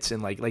in it,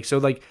 and like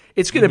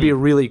it's going to be a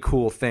really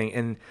cool thing.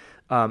 And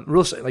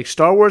like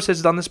Star Wars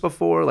has done this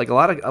before. Like a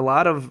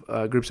lot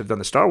of groups have done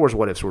the Star Wars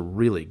what ifs were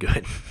really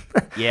good.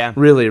 Yeah,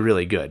 really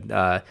really good.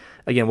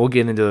 Again, we'll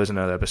get into those in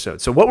another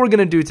episode. So what we're going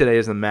to do today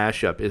is the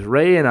mashup. Is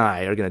Ray and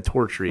I are going to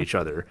torture each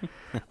other.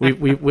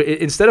 we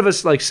instead of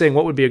us like saying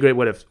what would be a great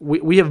what if,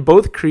 we have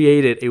both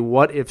created a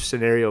what if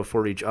scenario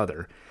for each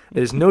other.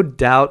 It is no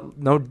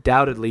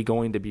doubtedly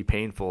going to be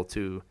painful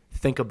to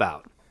think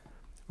about,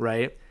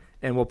 right?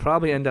 And we'll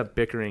probably end up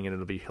bickering, and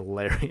it'll be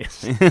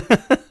hilarious.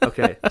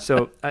 Okay,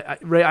 so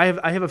Ray,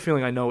 I have a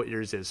feeling I know what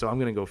yours is, so I'm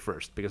going to go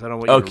first because I don't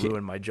want you to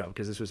ruin my jump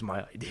because this was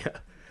my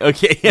idea.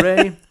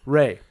 Okay,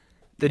 Ray,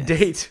 the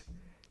date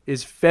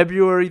is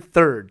February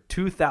 3rd,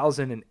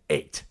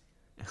 2008.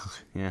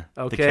 Yeah.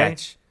 Okay. The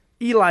catch.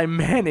 Eli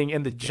Manning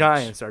and the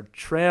Giants are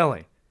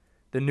trailing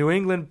the New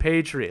England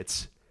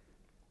Patriots.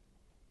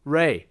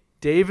 Ray,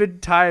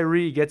 David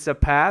Tyree gets a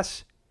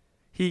pass.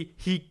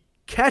 He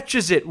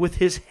catches it with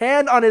his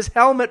hand on his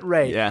helmet,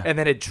 Ray, and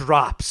then it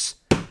drops.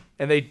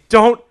 And they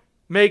don't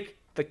make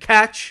the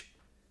catch,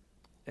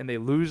 and they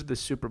lose the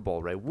Super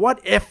Bowl, Ray.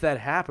 What if that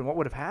happened? What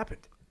would have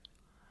happened?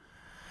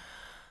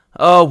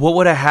 Oh, what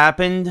would have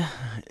happened?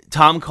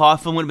 Tom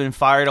Coughlin would have been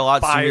fired a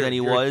lot sooner than he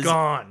was.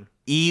 Gone.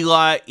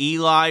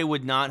 Eli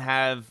would not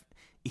have.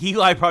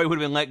 Eli probably would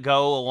have been let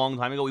go a long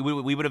time ago.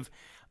 We would have.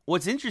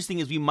 What's interesting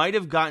is we might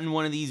have gotten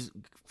one of these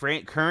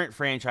current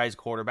franchise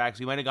quarterbacks.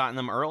 We might have gotten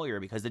them earlier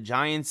because the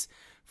Giants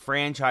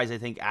franchise, I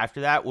think,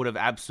 after that would have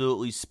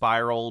absolutely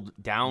spiraled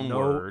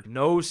downward.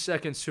 No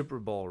second Super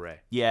Bowl, Ray.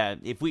 Yeah,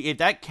 if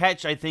that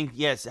catch, I think,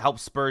 yes, helped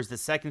Spurs the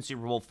second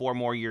Super Bowl 4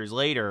 more years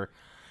later.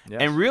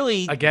 Yes. And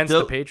really against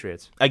the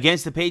Patriots,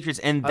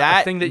 and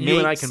that thing that you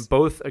and I can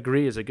both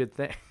agree is a good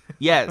thing.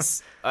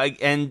 Yes,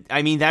 and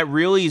I mean that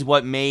really is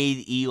what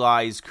made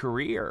Eli's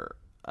career.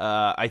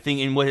 I think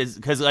in what is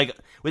because like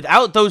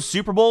without those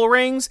Super Bowl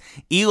rings,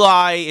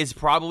 Eli is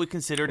probably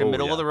considered a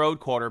middle of the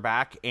road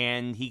quarterback,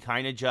 and he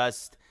kind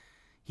of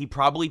he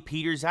probably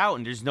peters out,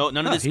 and there's none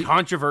of this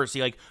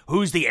controversy like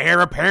who's the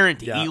heir apparent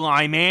to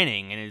Eli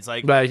Manning, and it's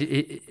like. But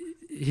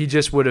he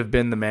just would have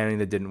been the Manning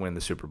that didn't win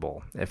the Super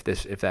Bowl if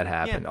that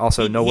happened. Yeah.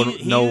 Also, no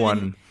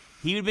one.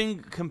 He would have been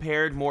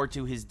compared more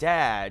to his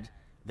dad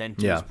than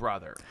to his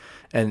brother.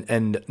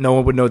 And no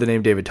one would know the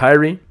name David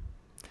Tyree.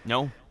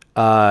 No.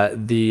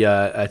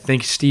 I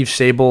think Steve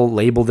Sable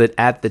labeled it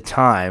at the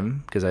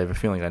time, because I have a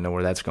feeling I know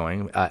where that's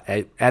going.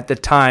 At the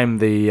time,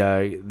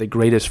 the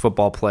greatest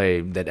football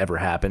play that ever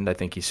happened. I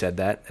think he said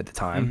that at the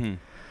time.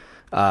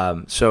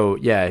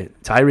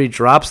 Tyree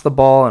drops the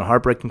ball in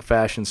heartbreaking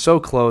fashion, so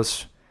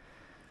close,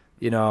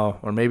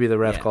 or maybe the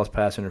ref calls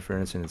pass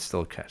interference and it's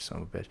still a catch,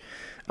 son of a bitch.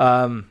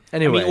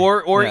 Anyway,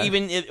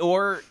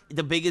 or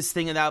the biggest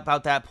thing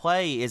about that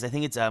play is I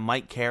think it's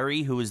Mike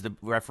Carey, who was the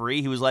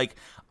referee. He was like,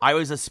 I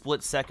was a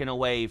split second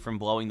away from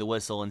blowing the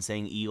whistle and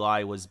saying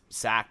Eli was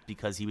sacked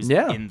because he was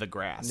in the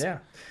grass. Yeah,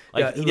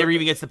 he never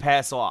even gets the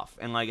pass off,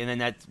 and then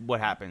that's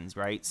what happens,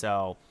 right?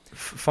 So,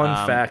 fun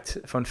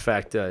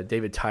fact.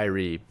 David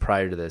Tyree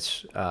prior to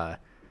this,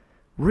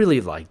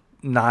 really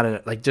not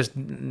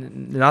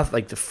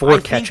the four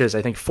catches.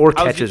 I think four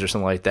catches or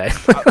something like that.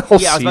 I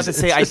was about to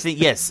say. I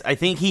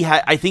think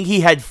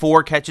he had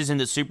 4 catches in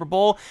the Super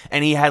Bowl,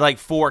 and he had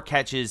 4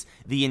 catches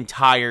the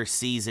entire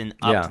season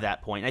up to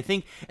that point. I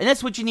think, and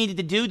that's what you needed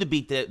to do to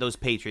beat those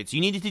Patriots.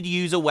 You needed to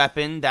use a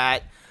weapon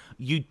that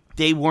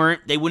they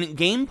wouldn't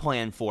game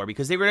plan for,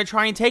 because they were going to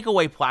try and take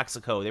away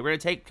Plaxico. They were going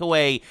to take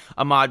away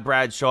Ahmad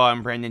Bradshaw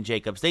and Brandon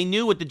Jacobs. They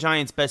knew what the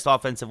Giants' best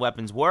offensive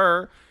weapons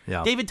were.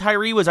 Yeah. David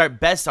Tyree was our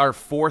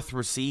 4th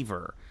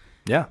receiver.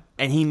 Yeah.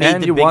 And he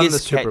made the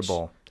biggest catch. Super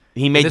Bowl.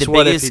 He made the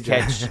biggest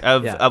catch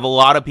of a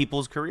lot of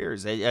people's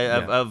careers. It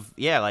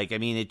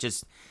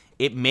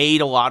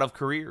made a lot of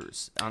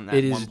careers on that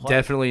one play. It is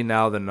definitely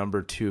now the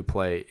number 2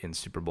 play in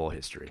Super Bowl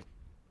history.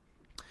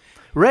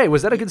 Ray,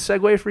 was that a good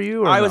segue for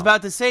you? I was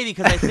about to say,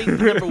 because I think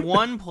the number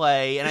 1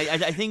 play, and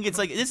I think it's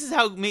this is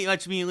how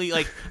much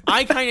me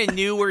I kind of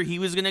knew where he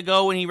was gonna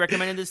go when he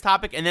recommended this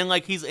topic, and then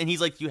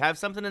he's like, "Do you have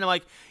something?" And I'm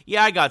like,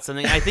 "Yeah, I got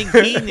something." I think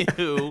he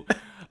knew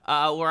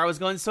where I was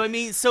going.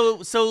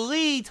 So so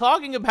Lee,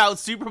 talking about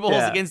Super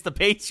Bowls against the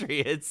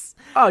Patriots.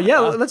 Oh yeah,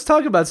 let's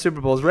talk about Super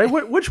Bowls, Ray.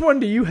 Which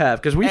one do you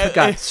have? Because we've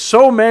got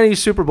so many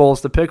Super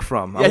Bowls to pick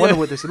from. I wonder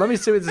what this is. Let me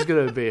see what this is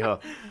gonna be. Huh?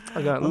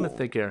 Let me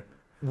think here.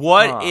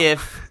 What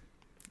if?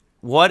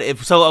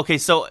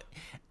 So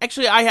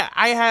actually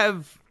I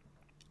have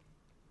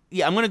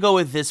I'm going to go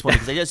with this one,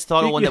 because I just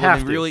thought of one that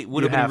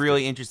would have been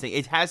really interesting.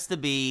 It has to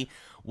be,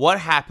 what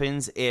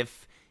happens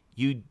if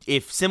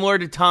similar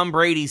to Tom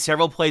Brady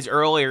several plays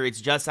earlier,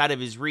 it's just out of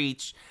his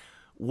reach.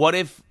 What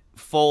if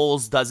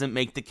Foles doesn't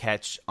make the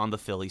catch on the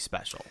Philly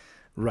special?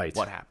 Right.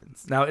 What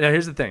happens? Now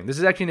here's the thing. This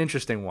is actually an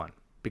interesting one,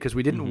 because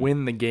we didn't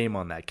win the game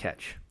on that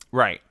catch.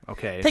 Right.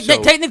 Okay.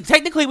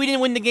 Technically, we didn't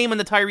win the game on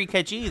the Tyree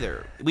catch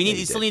either.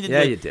 You still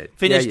needed to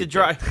finish the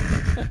drive.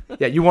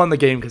 Yeah, you won the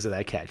game because of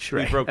that catch.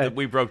 Right.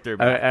 We broke their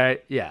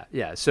back.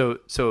 Yeah. So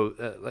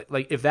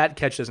if that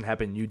catch doesn't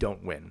happen, you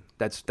don't win.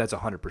 That's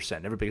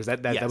 100%. Because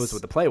that was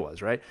what the play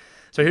was, right?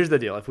 So here's the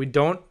deal: if we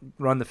don't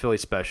run the Philly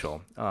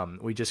special,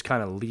 we just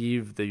kind of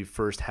leave the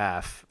first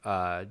half.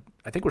 I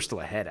think we're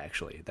still ahead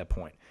actually at that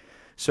point.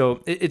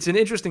 So it's an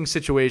interesting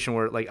situation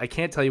where, I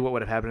can't tell you what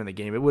would have happened in the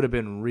game. It would have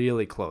been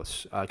really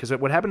close. Because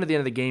what happened at the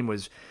end of the game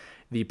was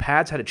the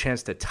Pats had a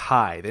chance to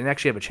tie. They didn't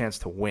actually have a chance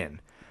to win.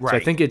 Right. So I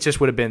think it just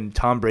would have been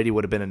Tom Brady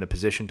would have been in a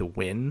position to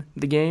win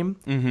the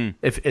game,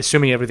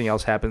 assuming everything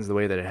else happens the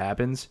way that it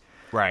happens.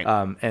 Right.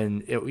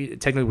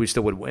 Technically we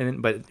still would win,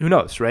 but who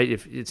knows, right?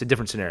 If it's a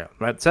different scenario,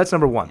 right? So that's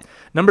number 1.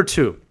 Number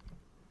 2,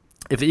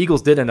 if the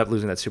Eagles did end up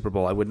losing that Super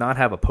Bowl, I would not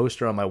have a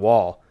poster on my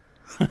wall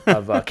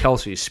of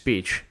Kelsey's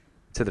speech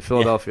to the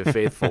Philadelphia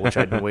faithful, which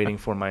I'd been waiting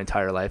for my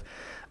entire life.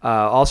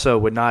 Also,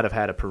 would not have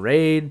had a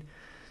parade,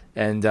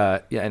 and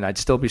I'd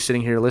still be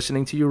sitting here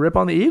listening to you rip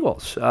on the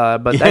Eagles.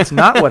 But that's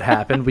not what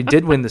happened. We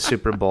did win the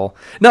Super Bowl.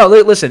 No,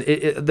 listen,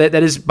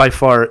 that is by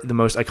far the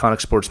most iconic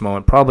sports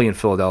moment, probably in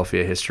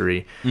Philadelphia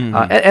history.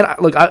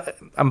 Look,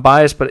 I'm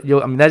biased, but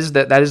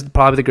that is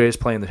probably the greatest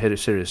play in the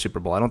history of the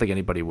Super Bowl. I don't think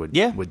anybody would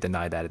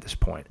deny that at this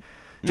point,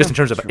 just in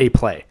terms of a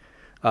play.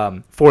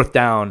 4th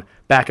down,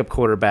 backup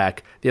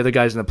quarterback. The other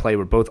guys in the play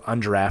were both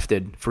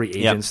undrafted free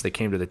agents that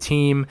came to the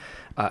team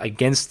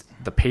against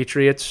the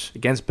Patriots,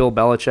 against Bill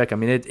Belichick. I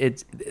mean,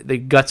 the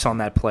guts on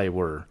that play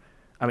were.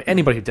 I mean,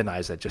 anybody who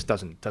denies that just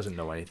doesn't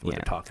know anything what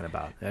they're talking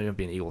about. I don't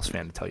be an Eagles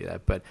fan to tell you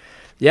that, but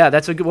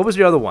that's a good. What was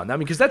the other one? I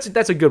mean, because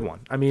that's a good one.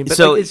 I mean, but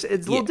it's a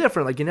little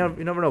different. You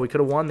never know. We could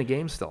have won the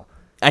game still.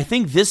 I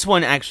think this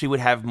one actually would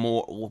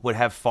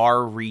have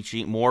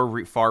far-reaching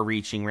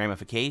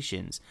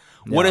ramifications.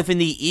 Yeah. What if in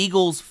the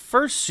Eagles'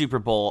 first Super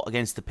Bowl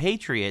against the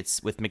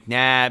Patriots with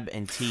McNabb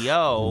and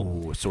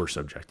T.O. Ooh, sore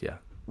subject, yeah.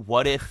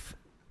 What if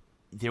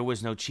there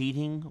was no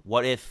cheating?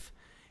 What if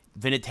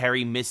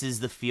Vinatieri misses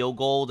the field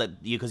goal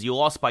because you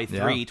lost by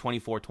 3,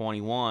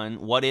 24-21?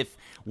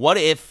 What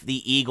if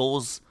the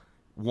Eagles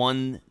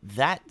won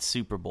that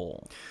Super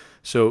Bowl?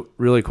 So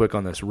really quick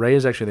on this, Ray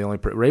is actually the only.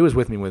 Ray was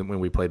with me when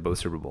we played both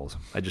Super Bowls.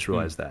 I just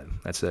realized that.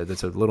 That's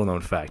a little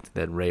known fact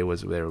that Ray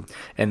was there,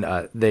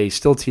 and they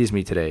still tease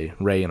me today,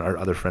 Ray and our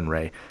other friend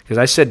Ray, because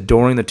I said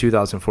during the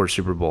 2004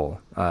 Super Bowl,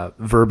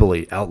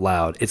 verbally out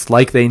loud, it's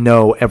like they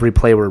know every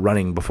play we're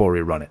running before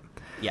we run it.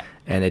 Yeah.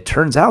 And it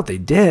turns out they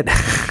did. All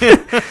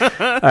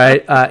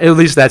right. At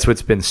least that's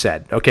what's been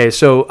said. Okay.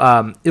 So,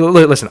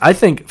 listen, I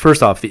think,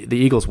 first off, the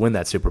Eagles win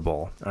that Super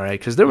Bowl. All right.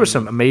 Because there were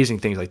some amazing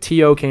things. Like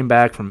T.O. came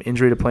back from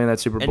injury to play in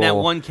that Super Bowl. And that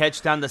one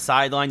catch down the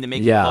sideline to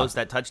make it close,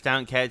 that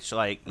touchdown catch.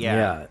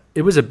 Yeah.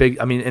 It was a big,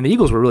 and the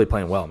Eagles were really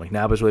playing well.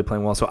 McNabb was really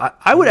playing well. So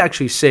I would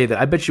actually say that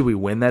I bet you we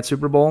win that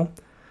Super Bowl.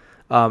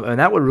 And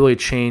that would really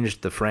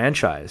change the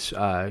franchise.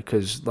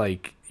 Because,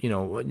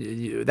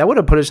 that would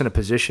have put us in a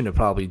position to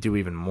probably do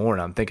even more.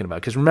 And I'm thinking about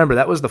it. Because remember,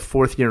 that was the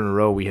fourth year in a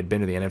row we had been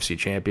to the NFC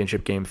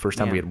Championship game. First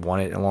time we had won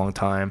it in a long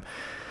time.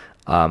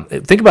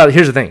 Think about it.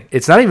 Here's the thing.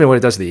 It's not even what it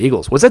does to the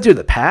Eagles. What's that do to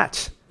the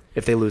Pats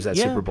if they lose that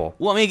Super Bowl?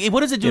 Well,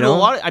 what does it do to a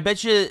lot of, I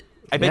bet you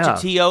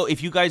T.O.,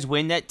 if you guys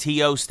win that,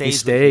 T.O.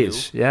 stays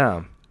with you.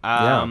 Yeah.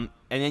 And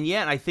then,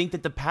 and I think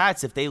that the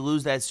Pats, if they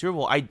lose that Super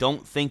Bowl, I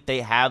don't think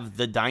they have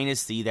the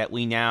dynasty that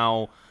we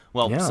now...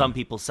 Well, some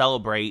people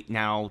celebrate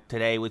now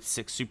today with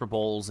 6 Super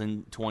Bowls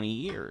in 20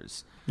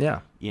 years.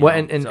 Yeah.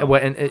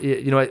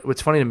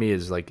 What's funny to me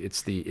is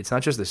it's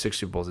not just the 6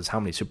 Super Bowls; it's how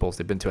many Super Bowls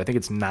they've been to. I think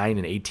it's 9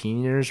 and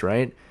 18 years,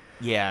 right?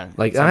 Yeah.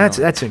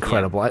 That's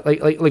incredible.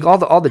 Yeah. Like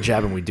all the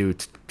jabbing we do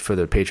for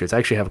the Patriots, I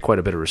actually have quite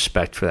a bit of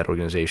respect for that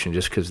organization,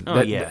 just because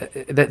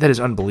that is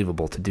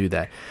unbelievable to do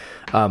that.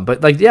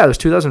 But it was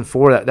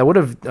 2004. That would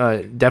have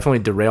definitely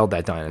derailed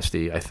that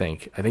dynasty. I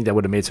think that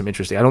would have made some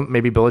interesting.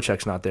 Maybe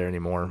Belichick's not there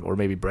anymore, or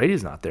maybe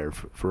Brady's not there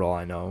for all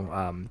I know.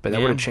 But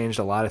that would have changed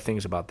a lot of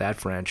things about that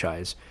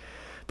franchise.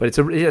 But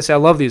I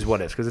love these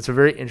what ifs because it's a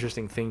very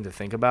interesting thing to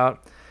think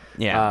about.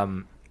 Yeah.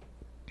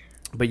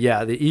 But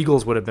the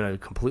Eagles would have been a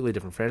completely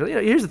different franchise.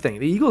 Here's the thing: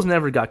 the Eagles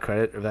never got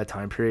credit of that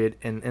time period,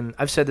 and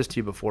I've said this to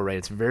you before, Ray.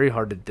 It's very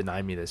hard to deny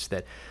me this.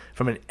 That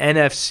from an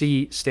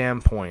NFC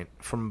standpoint,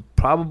 from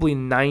probably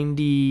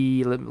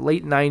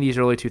late '90s,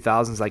 early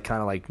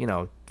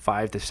 2000s,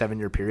 5 to 7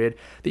 year period,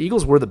 the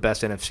Eagles were the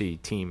best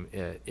NFC team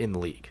in the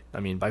league.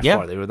 By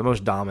far, they were the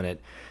most dominant.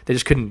 They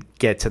just couldn't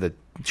get to the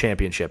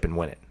championship and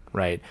win it.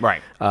 Right.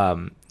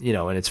 And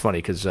it's funny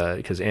because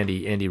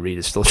Andy Reid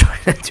is still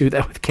trying to do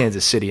that with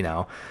Kansas City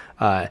now.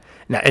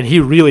 And he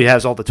really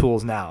has all the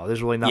tools now.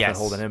 There's really nothing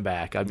holding him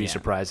back. I'd be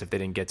surprised if they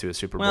didn't get to a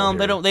Super Bowl.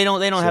 Well, they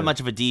don't have much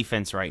of a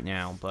defense right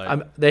now,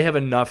 but they have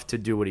enough to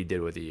do what he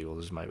did with the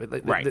Eagles.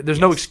 There's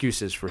no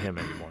excuses for him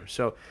anymore.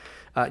 So,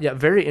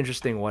 very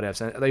interesting what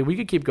ifs. And, we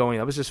could keep going.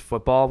 That was just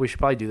football. We should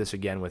probably do this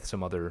again with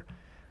some other.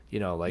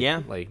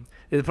 The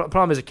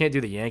problem is I can't do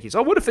the Yankees.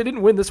 Oh, what if they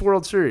didn't win this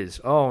World Series?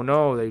 Oh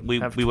no, we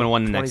would have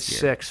won the next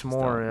year. 26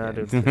 more.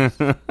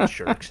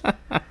 Jerks.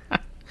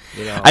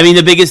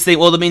 The biggest thing.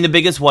 Well, the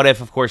biggest what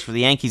if, of course, for the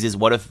Yankees is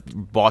what if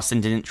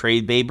Boston didn't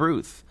trade Babe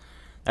Ruth?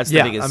 That's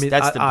the biggest.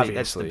 That's the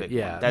big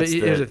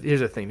one. Here's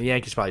the thing: the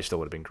Yankees probably still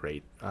would have been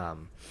great.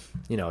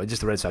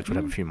 Just the Red Sox would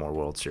have a few more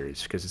World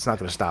Series because it's not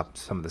going to stop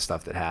some of the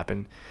stuff that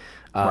happened.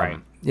 Right.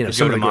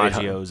 Some of the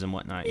DiMaggios and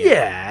whatnot.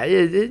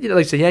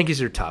 The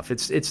Yankees are tough.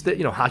 It's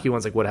the hockey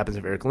ones, like what happens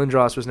if Eric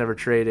Lindros was never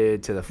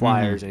traded to the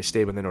Flyers and he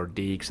stayed with the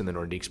Nordiques, and the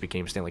Nordiques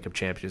became Stanley Cup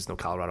champions, no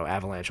Colorado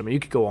Avalanche. you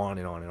could go on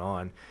and on and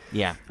on.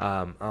 Yeah.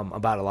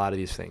 About a lot of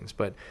these things,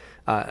 but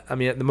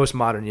the most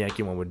modern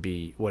Yankee one would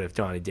be what if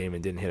Johnny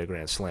Damon didn't hit a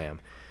grand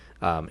slam,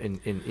 in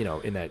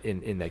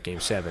that Game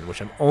 7,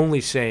 which I'm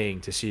only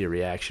saying to see your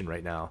reaction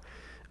right now.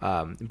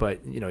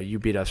 But you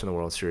beat us in the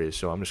World Series,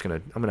 so I'm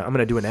gonna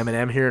do an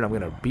Eminem here, and I'm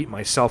gonna beat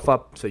myself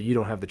up so you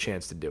don't have the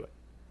chance to do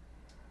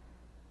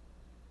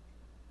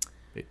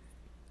it. You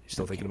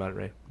still thinking about it,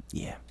 Ray?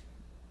 Yeah.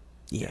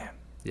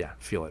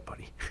 Feel it,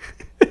 buddy.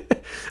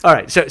 All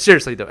right. So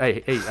seriously though,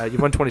 hey, you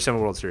won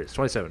 27 World Series.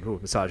 27. Ooh,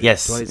 massage.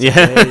 Yes.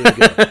 27. There you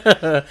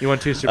go. You won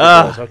 2 Super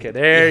Bowls. Okay,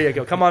 there you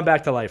go. Come on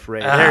back to life,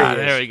 Ray. There he is.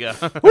 There we go.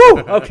 Woo!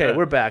 Okay,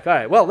 we're back. All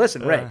right. Well,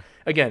 listen, Ray.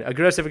 Again,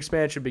 aggressive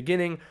expansion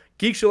beginning.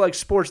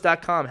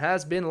 GeeksWhoLikeSports.com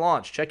has been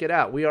launched. Check it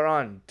out. We are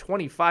on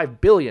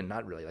 25 billion,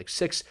 not really,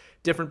 6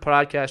 different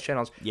podcast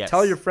channels. Yes.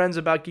 Tell your friends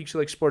about Geeks Who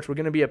Like Sports. We're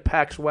going to be at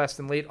PAX West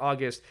in late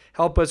August.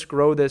 Help us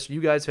grow this.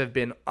 You guys have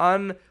been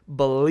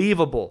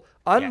unbelievable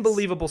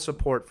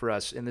support for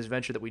us in this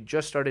venture that we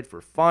just started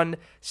for fun.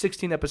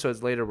 16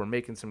 episodes later, we're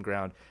making some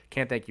ground.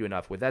 Can't thank you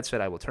enough. With that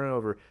said, I will turn it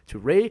over to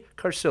Ray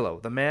Carcillo,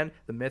 the man,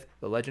 the myth,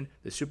 the legend,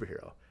 the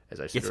superhero,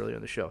 as I said earlier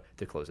in the show,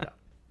 to close it out.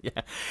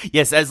 Yeah.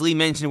 Yes, as Lee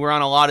mentioned, we're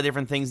on a lot of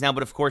different things now,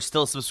 but of course,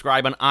 still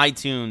subscribe on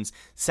iTunes,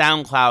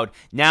 SoundCloud,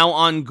 now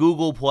on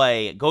Google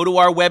Play. Go to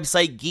our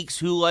website,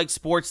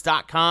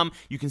 geekswhoLikeSports.com.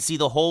 You can see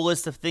the whole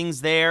list of things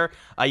there.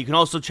 You can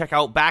also check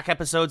out back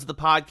episodes of the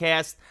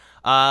podcast.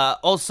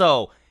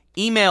 Also,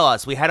 email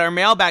us. We had our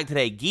mailbag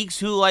today,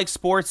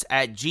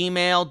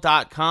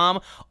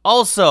 geekswhoLikeSports@gmail.com.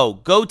 Also,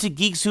 go to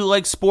Geeks Who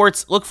Like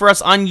Sports. Look for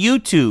us on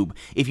YouTube.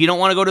 If you don't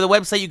want to go to the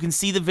website, you can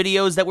see the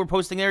videos that we're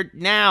posting there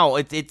now.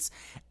 It's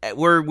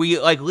where we,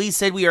 like Lee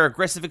said, we are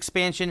aggressive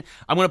expansion.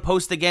 I'm going to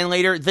post again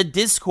later the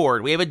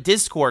Discord. We have a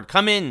Discord.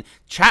 Come in,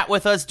 chat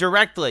with us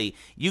directly.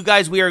 You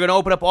guys, we are going to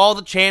open up all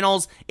the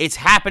channels. It's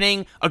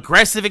happening.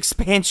 Aggressive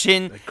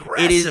expansion.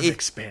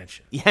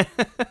 Expansion. Yeah.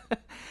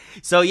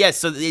 So yes,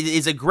 so it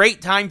is a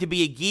great time to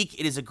be a geek.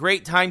 It is a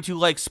great time to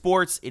like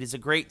sports. It is a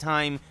great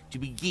time to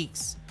be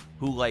geeks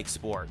who like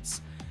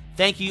sports.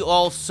 Thank you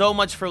all so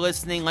much for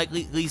listening. Like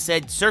Lee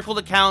said, circle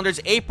the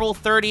calendars. April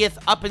 30th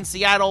up in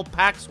Seattle,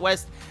 PAX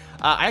West.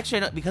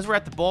 Actually, because we're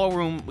at the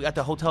ballroom, we got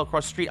the hotel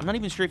across the street, I'm not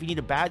even sure if you need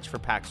a badge for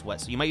PAX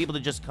West. So you might be able to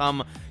just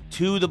come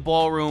to the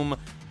ballroom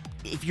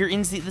if you're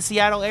in the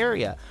Seattle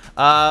area.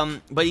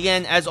 But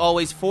again, as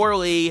always, for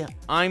Lee,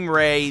 I'm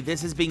Ray.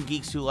 This has been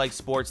Geeks Who Like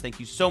Sports. Thank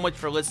you so much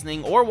for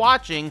listening or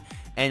watching,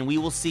 and we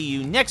will see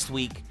you next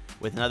week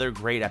with another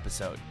great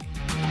episode.